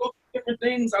BlackWealthRenaissance.com. Different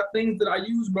things are things that I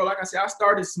use, bro. Like I said, I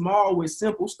started small with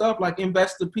simple stuff like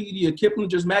Investopedia,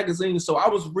 Kiplinger's magazine. So I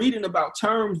was reading about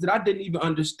terms that I didn't even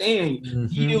understand,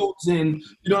 yields and,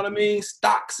 you know what I mean,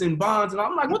 stocks and bonds. And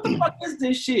I'm like, what the fuck is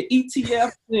this shit?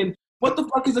 ETF and what the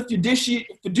fuck is a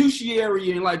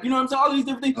fiduciary and like, you know what I'm saying? All these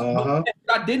different things.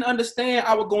 I didn't understand.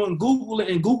 I would go and Google it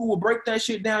and Google would break that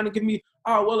shit down and give me,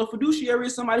 oh, well, a fiduciary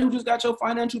is somebody who just got your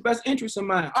financial best interest in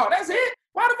mind. Oh, that's it?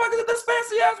 Why the fuck is it this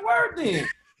fancy ass word then?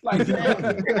 Like,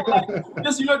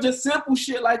 just simple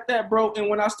shit like that, bro. And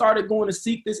when I started going to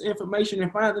seek this information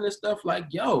and finding this stuff, like,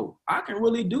 yo, I can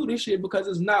really do this shit because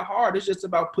it's not hard. It's just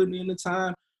about putting in the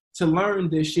time to learn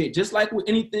this shit. Just like with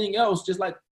anything else, just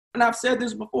like, and I've said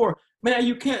this before, man,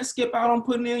 you can't skip out on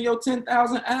putting in your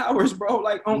 10,000 hours, bro.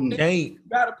 Like, you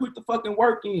gotta put the fucking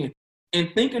work in. And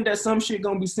thinking that some shit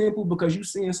gonna be simple because you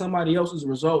seeing somebody else's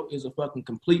result is a fucking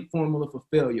complete formula for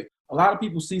failure. A lot of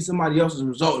people see somebody else's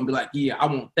result and be like, yeah, I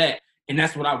want that. And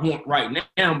that's what I want right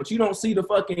now. But you don't see the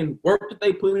fucking work that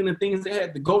they put in and things they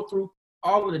had to go through,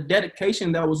 all of the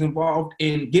dedication that was involved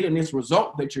in getting this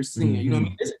result that you're seeing. You know what I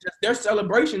mean? This is just their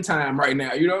celebration time right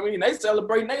now. You know what I mean? They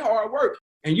celebrating their hard work.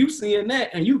 And you seeing that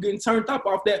and you getting turned up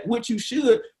off that, which you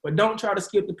should, but don't try to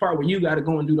skip the part where you got to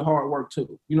go and do the hard work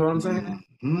too. You know what I'm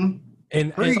saying?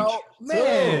 And So,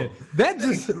 man, that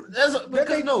just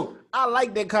I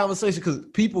like that conversation because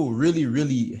people really,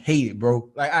 really hate it, bro.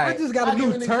 Like I just got a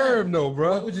new term though,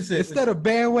 bro. What you say? Instead of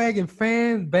bandwagon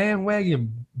fans,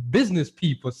 bandwagon business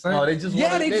people, son. No, they just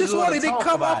want it. They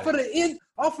come off of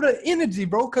the energy,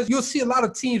 bro. Because you'll see a lot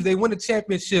of teams, they win a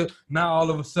championship. Now all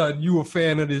of a sudden you a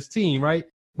fan of this team, right?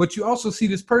 But you also see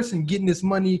this person getting this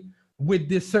money with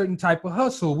this certain type of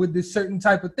hustle, with this certain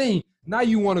type of thing. Now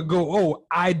you want to go, oh,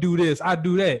 I do this, I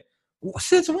do that.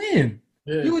 Since when?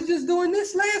 Yeah. You was just doing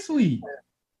this last week.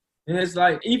 And it's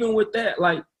like, even with that,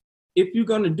 like, if you're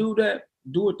going to do that,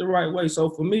 do it the right way. So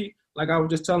for me, like I was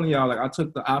just telling y'all, like I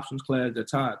took the options class that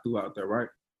Todd threw out there, right?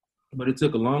 But it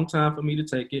took a long time for me to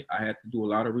take it. I had to do a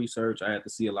lot of research. I had to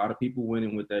see a lot of people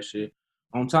winning with that shit.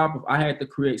 On top of, I had to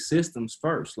create systems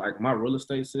first, like my real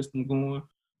estate system going,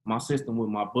 my system with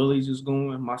my bullies is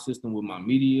going, my system with my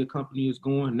media company is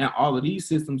going. Now all of these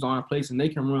systems are in place and they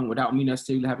can run without me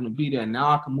necessarily having to be there. Now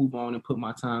I can move on and put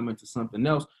my time into something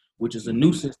else, which is a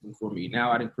new system for me.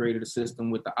 Now I done created a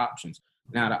system with the options.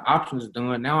 Now the options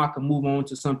done. Now I can move on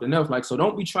to something else. Like, so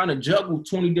don't be trying to juggle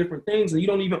 20 different things and you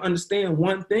don't even understand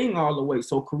one thing all the way.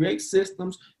 So create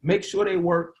systems, make sure they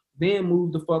work, then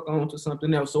move the fuck on to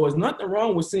something else. So there's nothing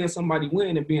wrong with seeing somebody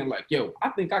win and being like, yo, I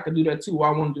think I could do that too.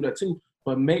 I want to do that too.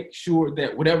 But make sure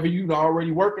that whatever you're already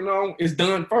working on is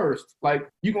done first. Like,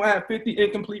 you're going to have 50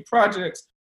 incomplete projects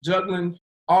juggling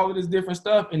all of this different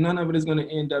stuff, and none of it is going to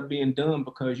end up being done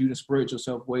because you just spread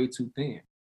yourself way too thin.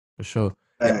 For sure.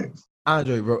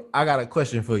 Andre, bro, I got a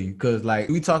question for you because, like,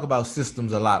 we talk about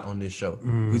systems a lot on this show.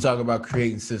 We talk about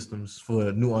creating systems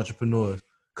for new entrepreneurs.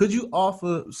 Could you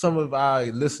offer some of our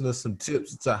listeners some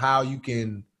tips to how you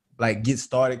can, like, get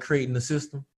started creating a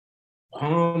system?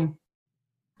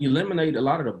 Eliminate a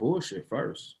lot of the bullshit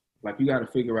first. Like, you got to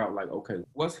figure out, like, okay,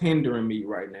 what's hindering me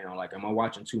right now? Like, am I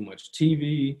watching too much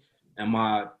TV? Am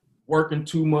I working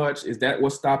too much? Is that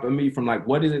what's stopping me from, like,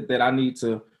 what is it that I need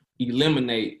to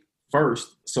eliminate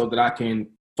first so that I can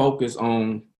focus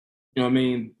on, you know what I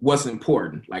mean, what's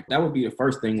important? Like, that would be the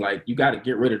first thing. Like, you got to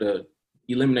get rid of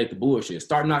eliminate the bullshit.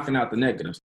 Start knocking out the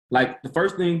negatives. Like, the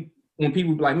first thing, when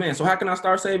people be like, man, so how can I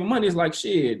start saving money? It's like,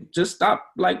 shit, just stop,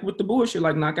 like, with the bullshit.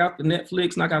 Like, knock out the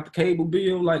Netflix, knock out the cable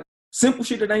bill, like, simple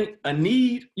shit that ain't a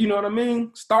need, you know what I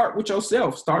mean? Start with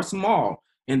yourself. Start small.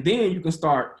 And then you can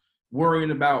start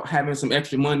worrying about having some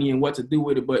extra money and what to do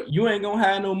with it. But you ain't gonna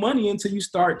have no money until you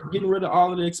start getting rid of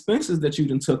all of the expenses that you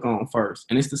done took on first.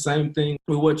 And it's the same thing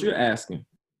with what you're asking.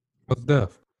 Most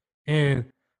definitely. And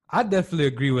I definitely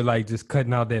agree with, like, just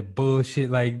cutting out that bullshit.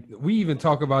 Like, we even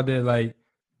talk about that, like,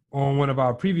 on one of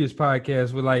our previous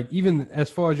podcasts with, like, even as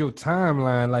far as your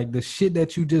timeline, like, the shit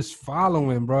that you just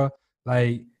following, bro.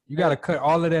 Like, you got to cut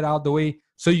all of that out the way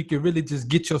so you can really just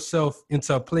get yourself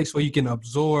into a place where you can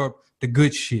absorb the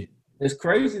good shit. It's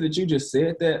crazy that you just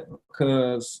said that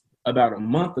because about a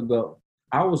month ago,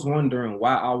 I was wondering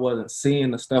why I wasn't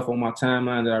seeing the stuff on my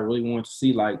timeline that I really wanted to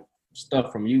see, like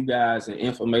stuff from you guys and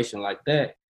information like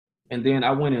that. And then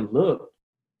I went and looked,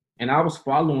 and I was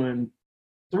following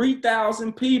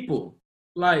 3,000 people.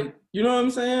 Like, you know what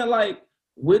I'm saying? Like,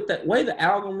 with the way the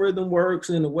algorithm works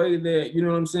and the way that, you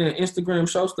know what I'm saying, Instagram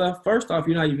show stuff, first off,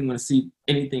 you're not even going to see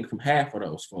anything from half of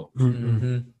those folks.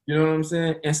 Mm-hmm. You know what I'm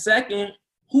saying? And second,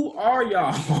 who are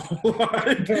y'all?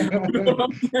 Like, you know what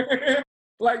I'm saying?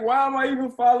 Like, why am I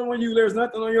even following you? There's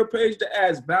nothing on your page that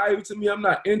adds value to me. I'm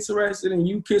not interested in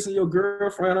you kissing your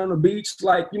girlfriend on the beach.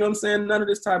 Like, you know what I'm saying? None of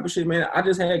this type of shit, man. I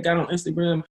just got on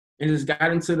Instagram and just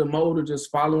got into the mode of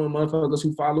just following motherfuckers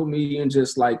who follow me, and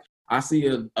just like, I see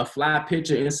a fly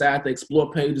picture inside the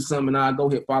explore page or something, and I go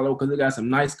hit follow because it got some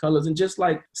nice colors and just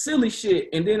like silly shit.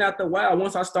 And then after a while,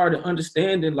 once I started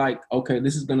understanding, like, okay,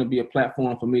 this is going to be a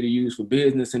platform for me to use for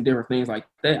business and different things like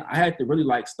that, I had to really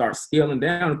like start scaling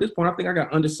down. At this point, I think I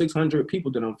got under 600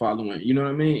 people that I'm following, you know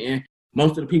what I mean? And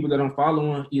most of the people that I'm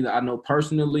following, either I know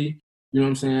personally, you know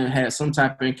what I'm saying, had some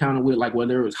type of encounter with, like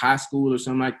whether it was high school or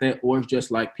something like that, or it's just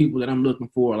like people that I'm looking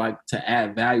for, like to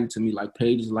add value to me, like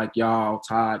pages like y'all,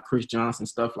 Todd, Chris Johnson,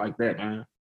 stuff like that, man.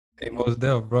 Hey, most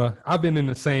definitely, bro. I've been in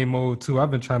the same mode too.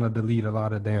 I've been trying to delete a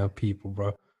lot of damn people,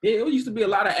 bro. Yeah, it used to be a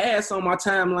lot of ads on my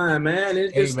timeline, man.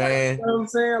 It's just, man. Like, you know what I'm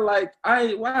saying? Like,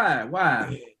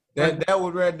 why? That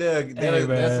would right there.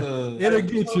 It'll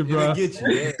get you, bro. It'll get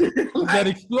you. That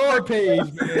explore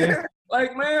page, man.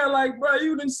 Like, man, like, bro,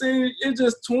 you done seen it's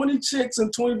just 20 chicks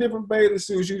in 20 different bathing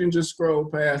suits. You didn't just scroll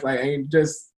past, like, ain't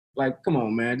just like, come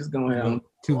on, man, just go ahead.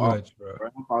 Too much, bro. I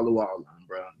follow all of them,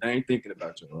 bro. They ain't thinking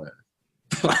about your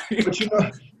ass. But you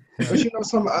know,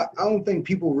 something. I don't think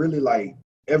people really like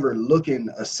ever look and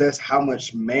assess how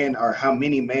much how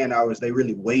many man hours they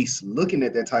really waste looking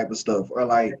at that type of stuff, or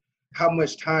like how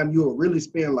much time you'll really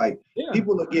spend. Like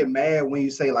people will get mad when you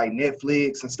say like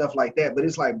Netflix and stuff like that, but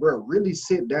it's like, bro, really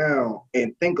sit down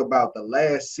and think about the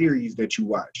last series that you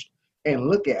watched and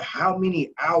look at how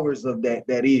many hours of that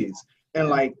is. And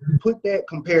like put that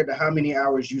compared to how many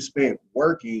hours you spent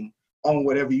working on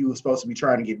whatever you were supposed to be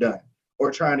trying to get done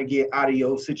or trying to get out of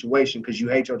your situation because you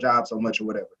hate your job so much or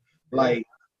whatever. Like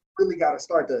really got to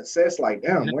start to assess like,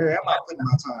 damn, where am I putting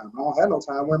my time? I don't have no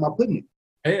time. Where am I putting it?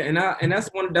 And that's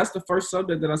the first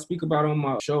subject that I speak about on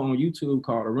my show on YouTube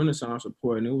called The Renaissance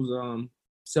Report, and it was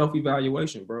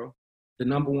self-evaluation, bro. The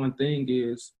number one thing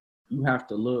is you have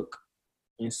to look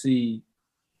and see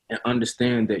and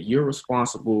understand that you're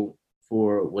responsible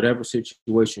for whatever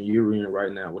situation you're in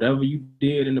right now. Whatever you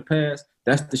did in the past,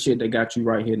 that's the shit that got you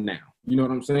right here now. You know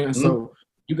what I'm saying? Mm-hmm. So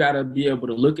you got to be able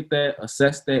to look at that,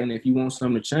 assess that, and if you want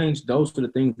something to change, those are the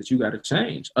things that you got to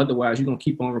change. Otherwise, you're going to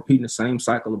keep on repeating the same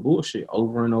cycle of bullshit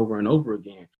over and over and over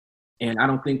again. And I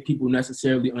don't think people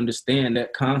necessarily understand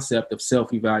that concept of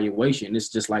self-evaluation. It's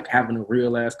just like having a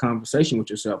real-ass conversation with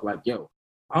yourself, like, yo,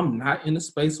 I'm not in the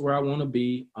space where I want to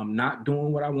be. I'm not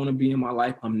doing what I want to be in my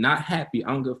life. I'm not happy. I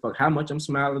don't give a fuck how much I'm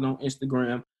smiling on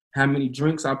Instagram, how many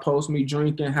drinks I post me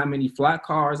drinking, how many flat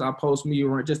cars I post me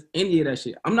or just any of that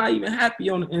shit. I'm not even happy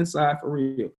on the inside for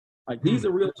real. Like these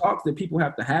are real talks that people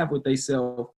have to have with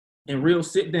themselves and real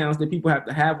sit downs that people have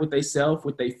to have with themselves,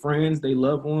 with their friends, their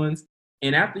loved ones.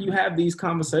 And after you have these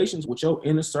conversations with your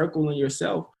inner circle and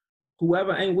yourself,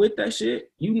 whoever ain't with that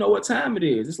shit, you know what time it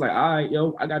is. It's like, all right,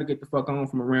 yo, I got to get the fuck on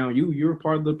from around you. You're a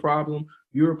part of the problem.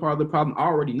 You're a part of the problem. I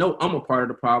already know I'm a part of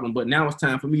the problem, but now it's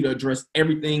time for me to address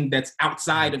everything that's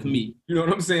outside of me. You know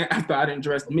what I'm saying? After I done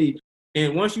addressed me.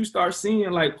 And once you start seeing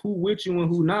like who with you and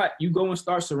who not, you go and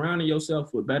start surrounding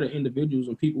yourself with better individuals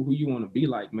and people who you want to be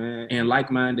like, man, and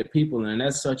like-minded people. And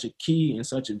that's such a key and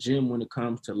such a gem when it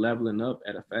comes to leveling up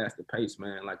at a faster pace,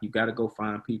 man. Like you got to go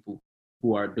find people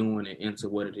who are doing it into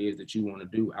what it is that you want to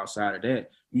do. Outside of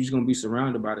that, you're just going to be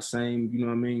surrounded by the same, you know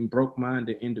what I mean,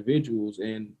 broke-minded individuals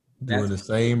and doing the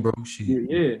same broke shit.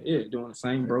 Yeah, doing the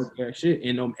same broke ass shit.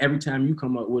 And every time you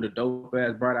come up with a dope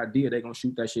ass bright idea, they're going to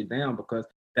shoot that shit down because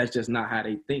that's just not how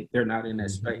they think. They're not in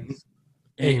that space.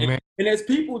 And as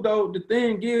people, though, the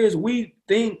thing is, we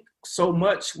think so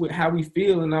much with how we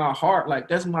feel in our heart. Like,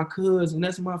 that's my cousin,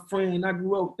 that's my friend, I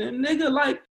grew up with them. Nigga,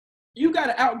 like, you got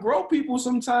to outgrow people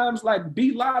sometimes. Like,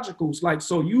 be logical. Like,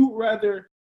 so you rather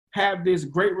have this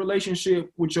great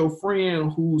relationship with your friend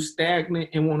who's stagnant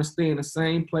and want to stay in the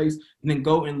same place and then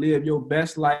go and live your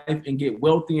best life and get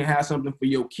wealthy and have something for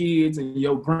your kids and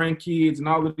your grandkids and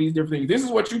all of these different things. This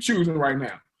is what you're choosing right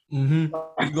now. Mm-hmm.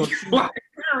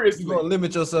 You're gonna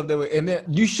limit yourself that way. And then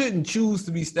you shouldn't choose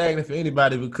to be stagnant for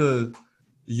anybody because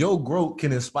your growth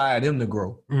can inspire them to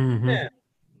grow. Mm-hmm. Yeah.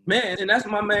 Man, and that's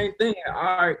my main thing.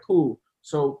 All right, cool.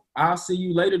 So I'll see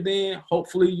you later then.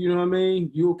 Hopefully, you know what I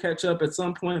mean? You'll catch up at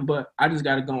some point, but I just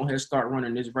got to go ahead and start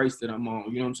running this race that I'm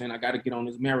on. You know what I'm saying? I got to get on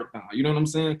this marathon. You know what I'm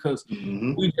saying? Because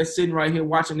we just sitting right here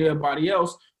watching everybody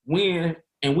else win,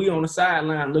 and we on the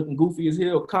sideline looking goofy as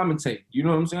hell commentating. You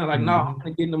know what I'm saying? Like, no, I'm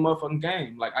going to get in the motherfucking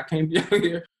game. Like, I can't be out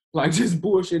here like just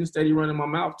bullshit and steady running my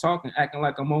mouth talking, acting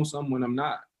like I'm on something when I'm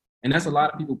not. And that's a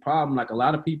lot of people's problem. Like, a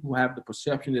lot of people have the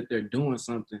perception that they're doing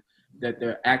something that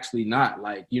they're actually not.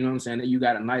 Like, you know what I'm saying? That you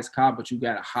got a nice car, but you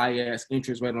got a high-ass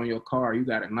interest rate on your car. You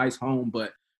got a nice home,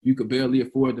 but you could barely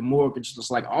afford the mortgage. Just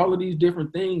like all of these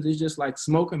different things, it's just like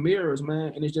smoke and mirrors,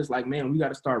 man. And it's just like, man, we got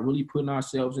to start really putting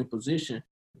ourselves in position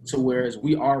to whereas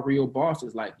we are real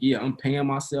bosses. Like, yeah, I'm paying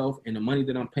myself, and the money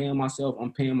that I'm paying myself,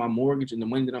 I'm paying my mortgage, and the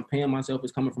money that I'm paying myself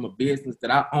is coming from a business that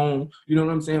I own, you know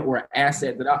what I'm saying, or an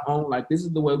asset that I own. Like, this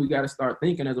is the way we got to start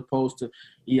thinking, as opposed to,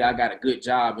 yeah, I got a good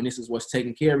job, and this is what's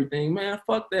taking care of everything. Man,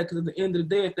 fuck that, because at the end of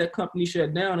the day, if that company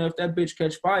shut down, or if that bitch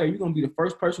catch fire, you're going to be the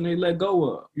first person they let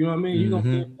go of. You know what I mean? You're going to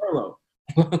be in furlough.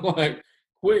 Like,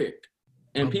 quick.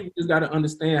 And people just got to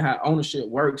understand how ownership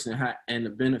works and the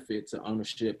benefits of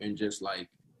ownership, and just like,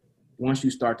 once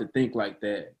you start to think like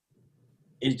that,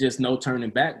 it's just no turning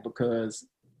back, because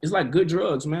it's like good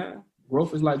drugs, man.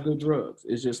 Growth is like good drugs.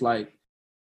 It's just like,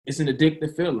 it's an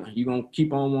addictive feeling. You're going to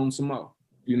keep on wanting some more,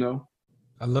 you know?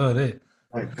 I love that.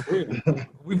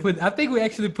 I think we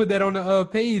actually put that on the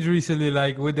page recently,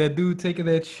 like with that dude taking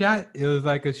that shot. It was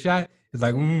like a shot. It's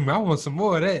like, I want some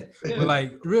more of that. Yeah. But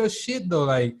like real shit though,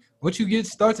 like once you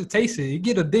start to taste it, it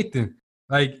get addicting.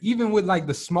 Like, even with, like,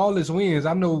 the smallest wins,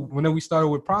 I know whenever we started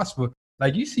with Prosper,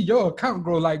 like, you see your account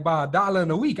grow, like, by $1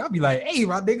 in a week. I'll be like, hey,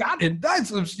 my nigga, I done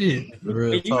some shit.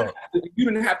 You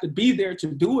didn't have to be there to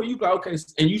do it. You go, okay,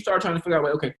 and you start trying to figure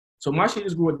out, okay, so my shit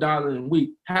just grew $1 in a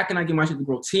week. How can I get my shit to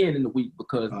grow 10 in a week?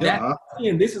 Because that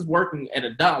 10, this is working at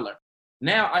 $1.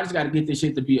 Now I just got to get this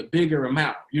shit to be a bigger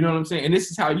amount. You know what I'm saying? And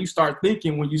this is how you start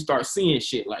thinking when you start seeing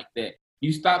shit like that.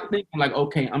 You stop thinking like,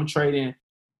 okay, I'm trading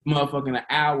motherfucking an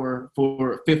hour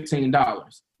for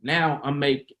 $15. Now I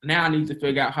need to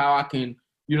figure out how I can,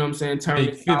 you know what I'm saying, turn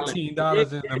Make this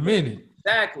 $15 in a minute.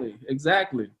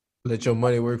 Exactly. Let your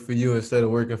money work for you instead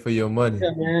of working for your money.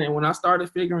 Yeah, man. And when I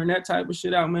started figuring that type of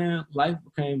shit out, man, life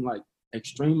became like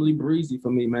extremely breezy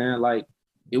for me, man. Like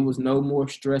it was no more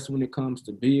stress when it comes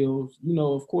to bills. You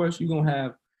know, of course, you're gonna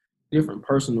have different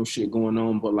personal shit going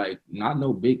on, but like not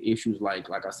no big issues like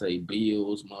I say,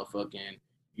 bills, motherfucking,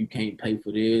 you can't pay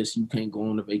for this, you can't go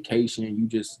on a vacation, you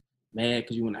just mad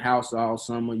because you in the house all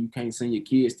summer, you can't send your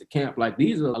kids to camp. Like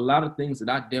these are a lot of things that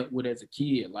I dealt with as a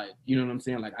kid. Like, you know what I'm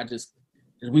saying? Like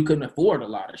we couldn't afford a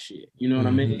lot of shit. You know what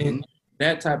I mean? And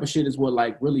that type of shit is what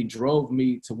like really drove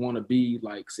me to want to be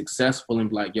like successful and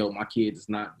be like, yo, my kid is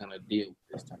not gonna deal with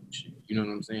this type of shit. You know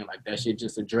what I'm saying? Like that shit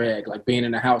just a drag. Like being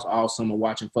in the house all summer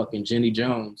watching fucking Jenny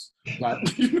Jones.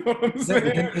 Like, you know what I'm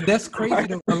saying? And that's crazy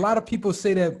though. A lot of people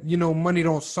say that, you know, money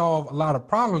don't solve a lot of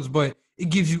problems, but it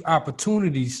gives you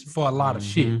opportunities for a lot of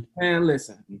shit. Man,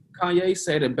 listen, Kanye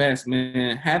said it best,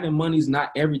 man. Having money's not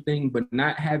everything, but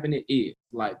not having it is.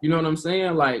 Like, you know what I'm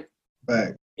saying? Like,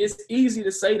 it's easy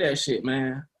to say that shit,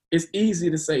 man. It's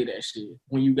easy to say that shit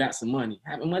when you got some money.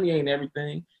 Having money ain't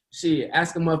everything. Shit,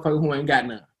 ask a motherfucker who ain't got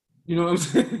none. You know what I'm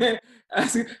saying?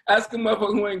 ask a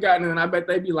motherfucker who ain't got none. I bet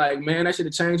they be like, man, that should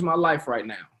have changed my life right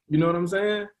now. You know what I'm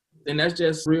saying? And that's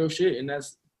just real shit. And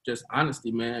that's just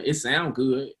honesty, man. It sound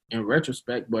good in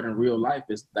retrospect, but in real life,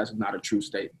 that's not a true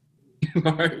statement.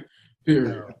 Like,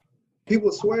 period.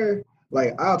 People swear,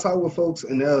 like I'll talk with folks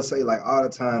and they'll say like all the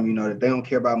time, you know, that they don't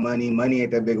care about money. Money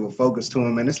ain't that big of a focus to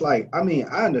them. And it's like, I mean,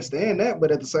 I understand that,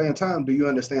 but at the same time, do you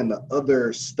understand the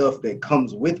other stuff that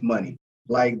comes with money?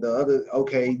 Like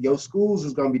your schools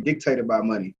is going to be dictated by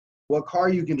money. What car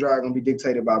you can drive going to be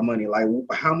dictated by money. Like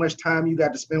how much time you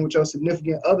got to spend with your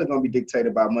significant other going to be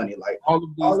dictated by money. Like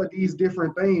all of these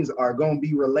different things are going to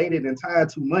be related and tied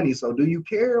to money. So do you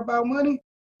care about money?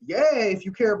 Yeah, if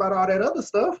you care about all that other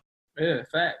stuff. Yeah,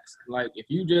 facts. Like if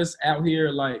you just out here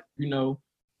like, you know,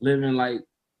 living like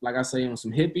I say on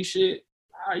some hippie shit,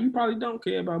 you probably don't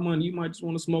care about money. You might just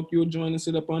want to smoke you a joint and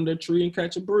sit up under a tree and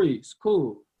catch a breeze.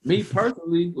 Cool. Me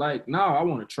personally, like, no, I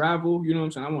want to travel, you know what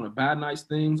I'm saying? I want to buy nice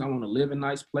things. I want to live in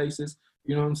nice places.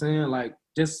 You know what I'm saying? Like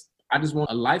I just want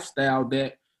a lifestyle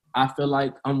that I feel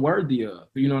like I'm worthy of.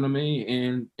 You know what I mean?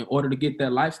 And in order to get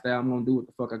that lifestyle, I'm going to do what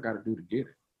the fuck I got to do to get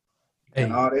it.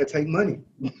 And all that take money.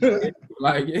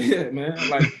 Like, yeah, man.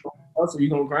 Like, also, you're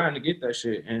going to grind to get that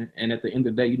shit. And at the end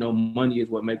of the day, you know, money is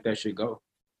what make that shit go.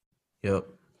 Yep,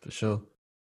 for sure.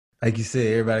 Like you said,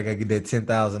 everybody got to get that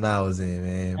 10,000 hours in,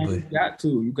 man. And But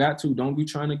you got to. Don't be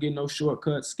trying to get no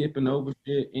shortcuts, skipping over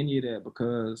shit, any of that,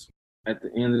 because at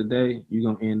the end of the day, you're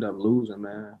going to end up losing,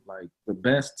 man. Like, the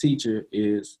best teacher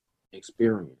is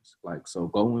experience. Like, so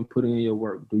go and put in your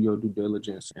work, do your due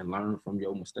diligence, and learn from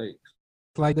your mistakes.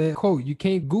 Like that quote, you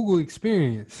can't Google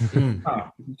experience.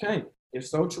 Nah, you can't.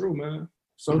 It's so true, man.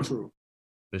 So true.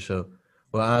 For sure.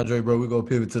 Well, Andre, bro, we're going to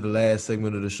pivot to the last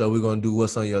segment of the show. We're going to do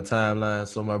what's on your timeline.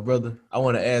 So, my brother, I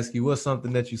want to ask you, what's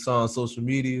something that you saw on social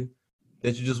media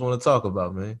that you just want to talk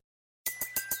about, man?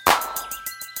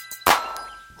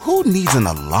 Who needs an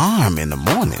alarm in the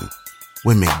morning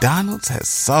when McDonald's has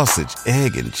sausage,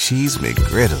 egg, and cheese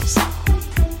McGriddles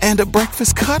and a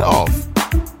breakfast cutoff?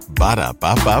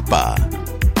 Ba-da-ba-ba-ba.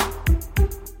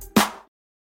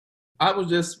 I was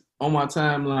just on my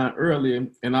timeline earlier,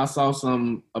 and I saw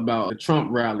something about the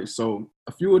Trump rally. So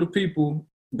a few of the people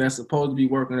that's supposed to be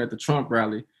working at the Trump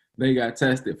rally, they got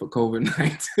tested for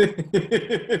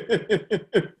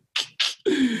COVID-19.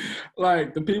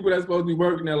 Like the people that's supposed to be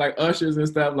working there, like ushers and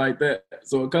stuff like that.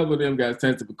 So a couple of them got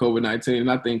tested for COVID-19,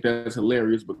 and I think that's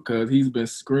hilarious because he's been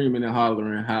screaming and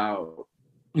hollering how,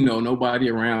 you know,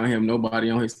 nobody around him, nobody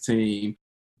on his team,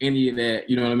 any of that,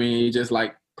 you know what I mean? Just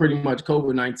like pretty much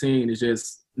COVID-19 is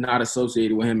just not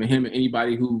associated with him, and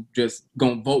anybody who just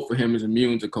gonna vote for him is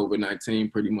immune to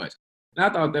COVID-19 pretty much. And I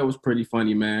thought that was pretty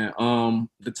funny, man.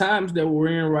 The times that we're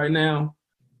in right now,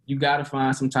 you gotta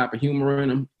find some type of humor in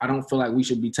them. I don't feel like we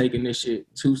should be taking this shit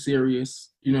too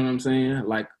serious. You know what I'm saying?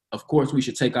 Like, of course we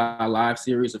should take our lives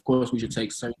serious. Of course we should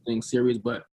take certain things serious,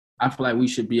 but I feel like we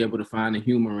should be able to find the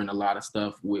humor in a lot of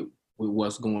stuff with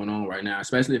what's going on right now,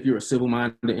 especially if you're a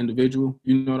civil-minded individual.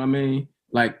 You know what I mean?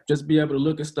 Like, just be able to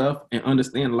look at stuff and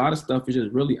understand a lot of stuff is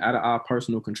just really out of our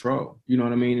personal control. You know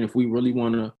what I mean? If we really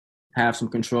want to have some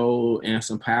control and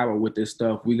some power with this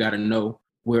stuff, we got to know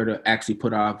where to actually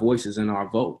put our voices and our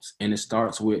votes. And it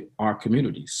starts with our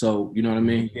community. So, you know what I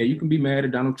mean? Yeah, you can be mad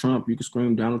at Donald Trump. You can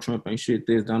scream, Donald Trump ain't shit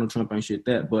this, Donald Trump ain't shit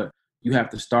that. But you have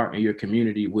to start in your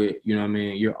community with, you know what I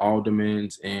mean, your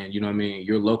aldermans and, you know what I mean,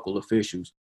 your local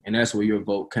officials. And that's where your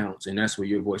vote counts. And that's where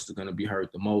your voice is going to be heard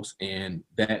the most. And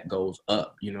that goes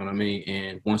up, you know what I mean?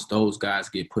 And once those guys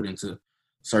get put into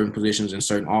certain positions in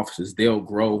certain offices, they'll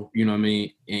grow, you know what I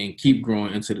mean, and keep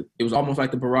growing it was almost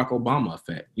like the Barack Obama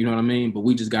effect, you know what I mean? But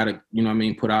we just got to, you know what I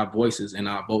mean, put our voices and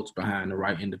our votes behind the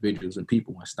right individuals and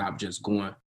people and stop just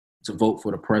going to vote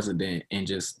for the president and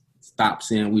just stop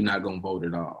saying we're not going to vote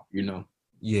at all, you know?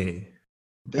 Yeah.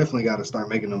 Definitely got to start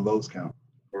making them votes count.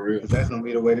 For real. 'Cause that's going to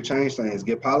be the way to change things.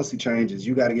 Get policy changes.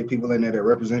 You got to get people in there that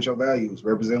represent your values,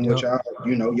 represent what y'all,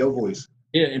 you know, your voice.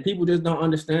 Yeah, and people just don't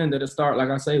understand that it start, like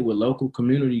I say, with local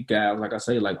community guys, like I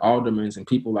say, like aldermen and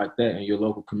people like that in your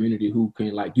local community who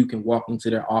can, like, you can walk into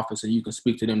their office and you can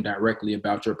speak to them directly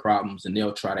about your problems and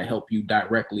they'll try to help you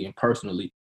directly and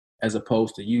personally, as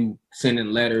opposed to you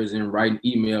sending letters and writing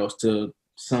emails to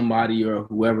somebody or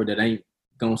whoever that ain't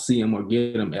gonna see them or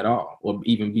get them at all, or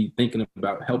even be thinking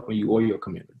about helping you or your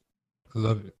community.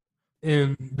 Love it.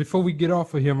 And before we get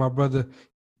off of here, my brother,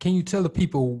 can you tell the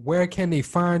people where can they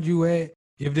find you at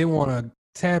if they want to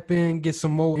tap in, get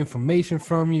some more information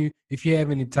from you, if you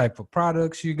have any type of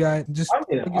products you got? Just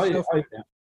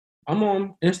I'm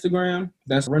on Instagram.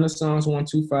 That's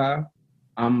Renaissance125.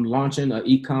 I'm launching an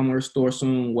e-commerce store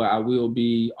soon where I will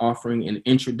be offering an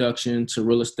introduction to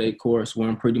real estate course where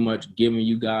I'm pretty much giving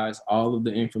you guys all of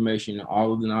the information and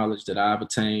all of the knowledge that I've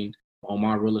attained on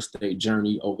my real estate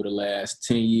journey over the last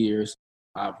 10 years.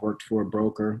 I've worked for a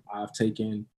broker. I've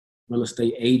taken real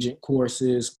estate agent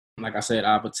courses. Like I said,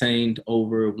 I've attained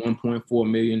over $1.4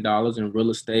 million in real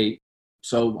estate.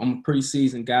 So I'm a pretty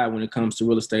seasoned guy when it comes to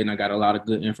real estate, and I got a lot of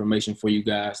good information for you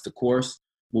guys. The course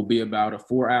will be about a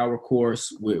 4-hour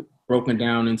course with broken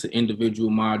down into individual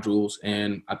modules,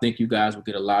 and I think you guys will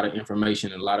get a lot of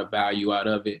information and a lot of value out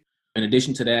of it. In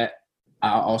addition to that,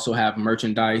 I also have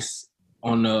merchandise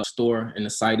on the store and the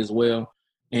site as well.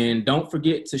 And don't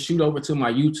forget to shoot over to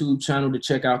my YouTube channel to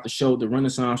check out the show, The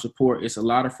Renaissance Report. It's a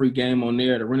lot of free game on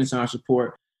there. The Renaissance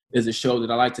Report is a show that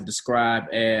I like to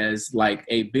describe as like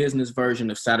a business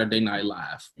version of Saturday Night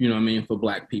Live, you know what I mean, for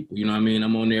Black people. You know what I mean?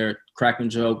 I'm on there cracking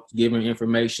jokes, giving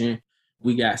information.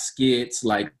 We got skits,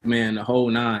 like, man, the whole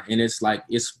nine. And it's like,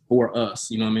 it's for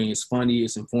us. You know what I mean? It's funny,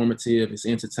 it's informative, it's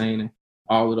entertaining,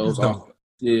 all of those.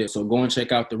 Yeah, so go and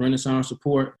check out The Renaissance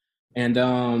Report. And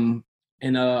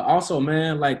also,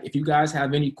 man, like, if you guys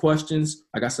have any questions,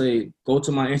 like I say, go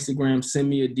to my Instagram, send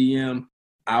me a DM.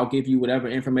 I'll give you whatever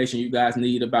information you guys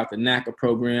need about the NACA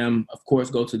program. Of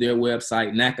course, go to their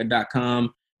website,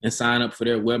 NACA.com, and sign up for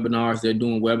their webinars. They're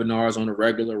doing webinars on the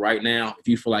regular right now. If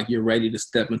you feel like you're ready to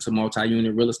step into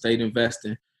multi-unit real estate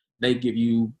investing, they give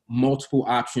you multiple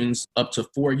options, up to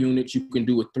 4 units. You can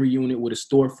do a 3-unit with a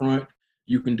storefront.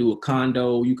 You can do a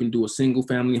condo. You can do a single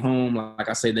family home. Like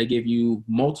I say, they give you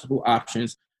multiple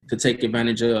options to take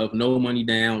advantage of, no money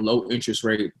down, low interest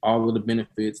rate, all of the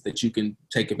benefits that you can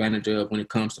take advantage of when it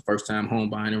comes to first-time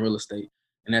home buying and real estate.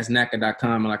 And that's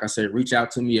NACA.com. And like I said, reach out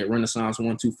to me at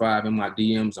Renaissance125 in my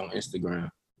DMs on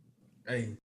Instagram.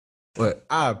 Hey, but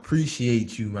I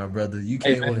appreciate you, my brother. You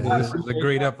came on here. This was a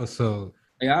great episode.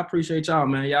 Hey, I appreciate y'all,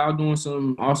 man. Y'all doing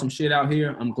some awesome shit out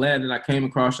here. I'm glad that I came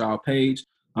across y'all page.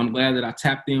 I'm glad that I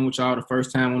tapped in with y'all the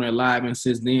first time on that live, and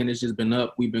since then it's just been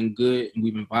up. We've been good and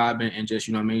we've been vibing and just,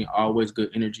 you know what I mean, always good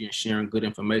energy and sharing good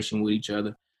information with each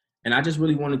other. And I just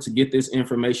really wanted to get this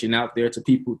information out there to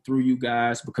people through you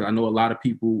guys, because I know a lot of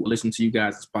people listen to you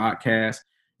guys' podcast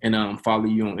and follow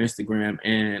you on Instagram.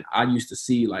 And I used to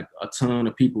see like a ton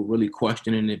of people really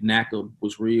questioning if NACA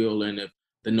was real and if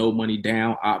the no money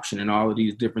down option and all of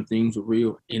these different things were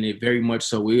real. And it very much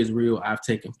so is real. I've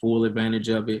taken full advantage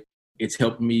of it. It's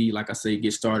helped me, like I say,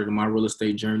 get started in my real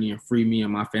estate journey and free me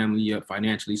and my family up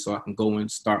financially so I can go and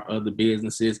start other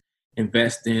businesses,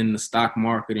 invest in the stock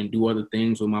market, and do other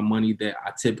things with my money that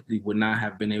I typically would not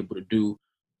have been able to do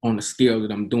on the scale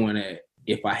that I'm doing at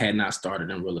if I had not started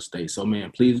in real estate. So,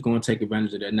 man, please go and take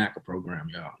advantage of that NACA program,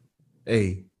 y'all.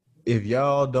 Hey, if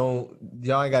y'all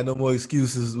ain't got no more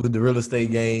excuses with the real estate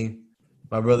game.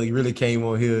 My brother really came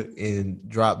on here and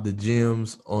dropped the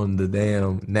gems on the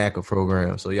damn NACA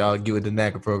program. So y'all get with the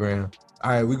NACA program.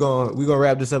 All right, we're gonna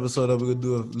wrap this episode up. We're gonna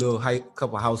do a little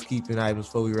couple housekeeping items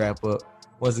before we wrap up.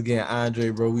 Once again,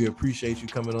 Andre, bro, we appreciate you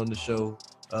coming on the show.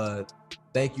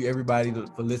 Thank you everybody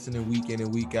for listening week in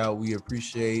and week out. We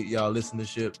appreciate y'all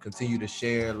listenership. Continue to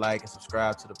share, like, and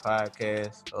subscribe to the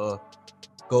podcast.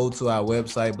 go to our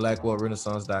website,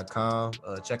 blackwealthrenaissance.com.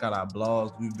 Check out our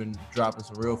blogs. We've been dropping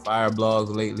some real fire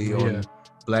blogs lately on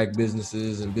Black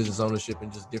businesses and business ownership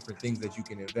and just different things that you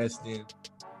can invest in.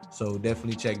 So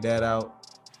definitely check that out.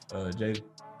 Jay?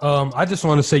 I just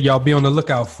want to say, y'all be on the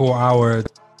lookout for our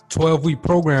 12-week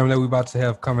program that we're about to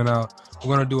have coming out.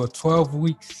 We're going to do a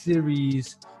 12-week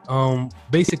series,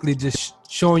 basically just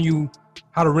showing you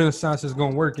how the Renaissance is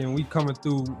going to work. And we're going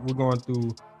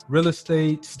through real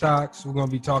estate, stocks. We're going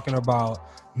to be talking about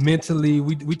mentally.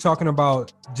 We talking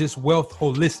about just wealth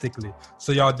holistically.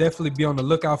 So y'all definitely be on the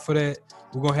lookout for that.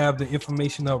 We're going to have the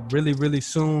information up really, really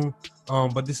soon.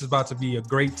 But this is about to be a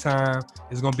great time.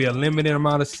 It's going to be a limited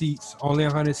amount of seats, only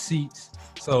 100 seats.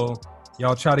 So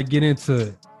y'all try to get into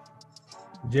it.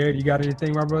 Jared, you got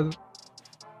anything, my brother?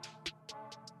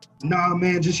 Nah,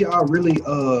 man, just y'all really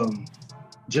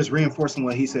just reinforcing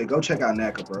what he said. Go check out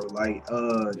NACA, bro. Like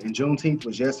and Juneteenth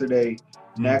was yesterday.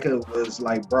 NACA was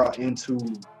like brought into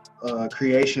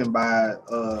creation by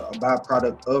a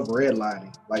byproduct of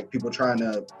redlining. Like people trying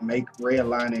to make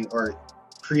redlining or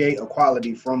create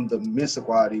equality from the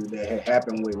misequality that had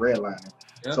happened with redlining.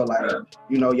 Yep. So like,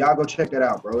 you know, y'all go check that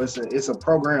out, bro. It's a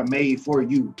program made for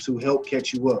you to help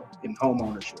catch you up in home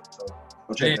ownership. So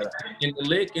go check that out.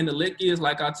 And the lick is,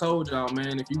 like I told y'all,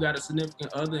 man, if you got a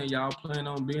significant other and y'all plan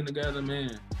on being together,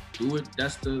 man, do it.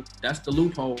 That's the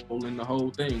loophole in the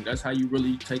whole thing. That's how you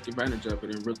really take advantage of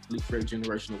it and really create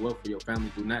generational wealth for your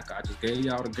family through NACA. I just gave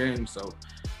y'all the game, so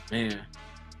man.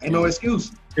 Ain't no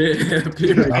excuse.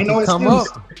 Ain't no excuse.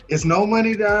 It's no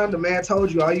money down. The man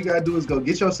told you all you gotta do is go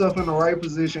get yourself in the right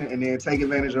position and then take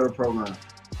advantage of the program.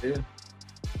 Yeah,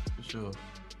 for sure.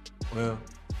 Well,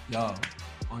 y'all,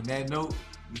 on that note,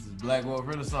 this is Black Wealth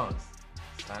Renaissance.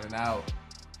 Signing out.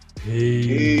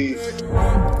 Hey.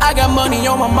 I got money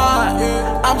on my mind.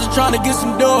 I'm just trying to get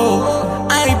some dough.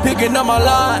 I ain't picking up my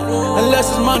line unless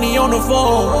it's money on the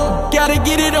phone. Gotta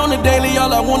get it on the daily.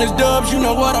 All I want is dubs. You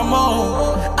know what I'm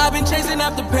on. I've been chasing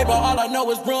after paper. All I know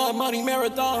is run money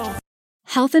marathon.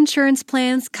 Health insurance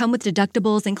plans come with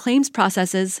deductibles and claims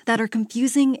processes that are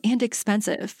confusing and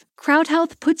expensive.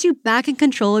 CrowdHealth puts you back in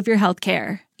control of your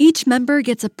healthcare. Each member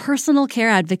gets a personal care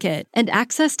advocate and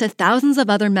access to thousands of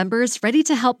other members ready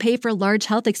to help pay for large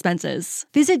health expenses.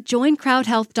 Visit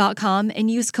joincrowdhealth.com and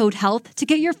use code HEALTH to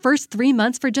get your first 3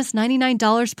 months for just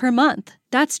 $99 per month.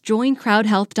 That's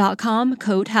joincrowdhealth.com,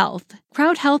 code HEALTH.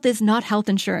 CrowdHealth is not health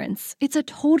insurance. It's a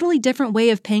totally different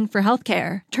way of paying for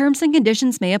healthcare. Terms and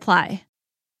conditions may apply.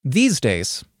 These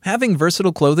days, having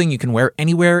versatile clothing you can wear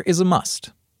anywhere is a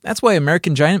must. That's why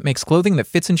American Giant makes clothing that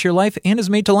fits into your life and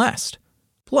is made to last.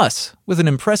 Plus, with an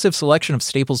impressive selection of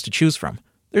staples to choose from,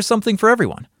 there's something for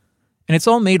everyone. And it's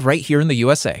all made right here in the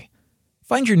USA.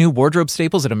 Find your new wardrobe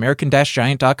staples at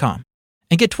american-giant.com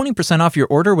and get 20% off your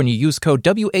order when you use code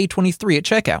WA23 at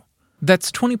checkout.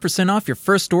 That's 20% off your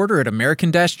first order at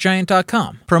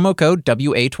american-giant.com, promo code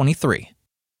WA23.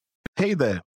 Hey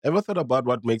there, ever thought about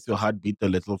what makes your heart beat a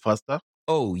little faster?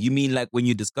 Oh, you mean like when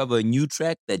you discover a new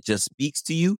track that just speaks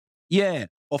to you? Yeah,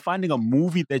 or finding a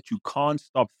movie that you can't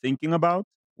stop thinking about?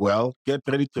 Well, get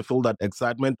ready to feel that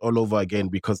excitement all over again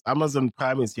because Amazon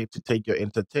Prime is here to take your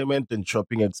entertainment and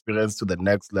shopping experience to the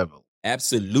next level.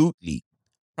 Absolutely.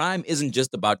 Prime isn't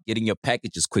just about getting your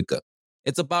packages quicker.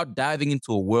 It's about diving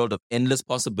into a world of endless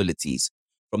possibilities,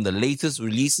 from the latest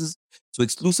releases to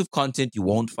exclusive content you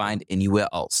won't find anywhere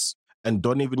else. And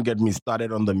don't even get me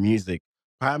started on the music.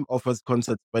 Prime offers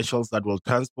concert specials that will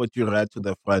transport you right to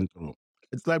the front row.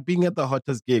 It's like being at the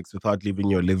hottest gigs without leaving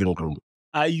your living room.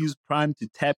 I use Prime to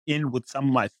tap in with some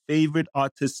of my favorite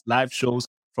artists' live shows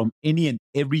from any and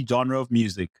every genre of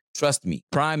music. Trust me,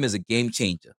 Prime is a game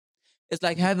changer. It's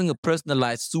like having a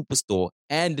personalized superstore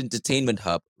and entertainment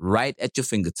hub right at your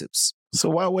fingertips. So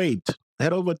why wait?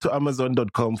 Head over to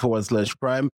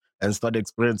amazon.com/Prime and start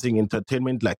experiencing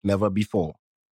entertainment like never before.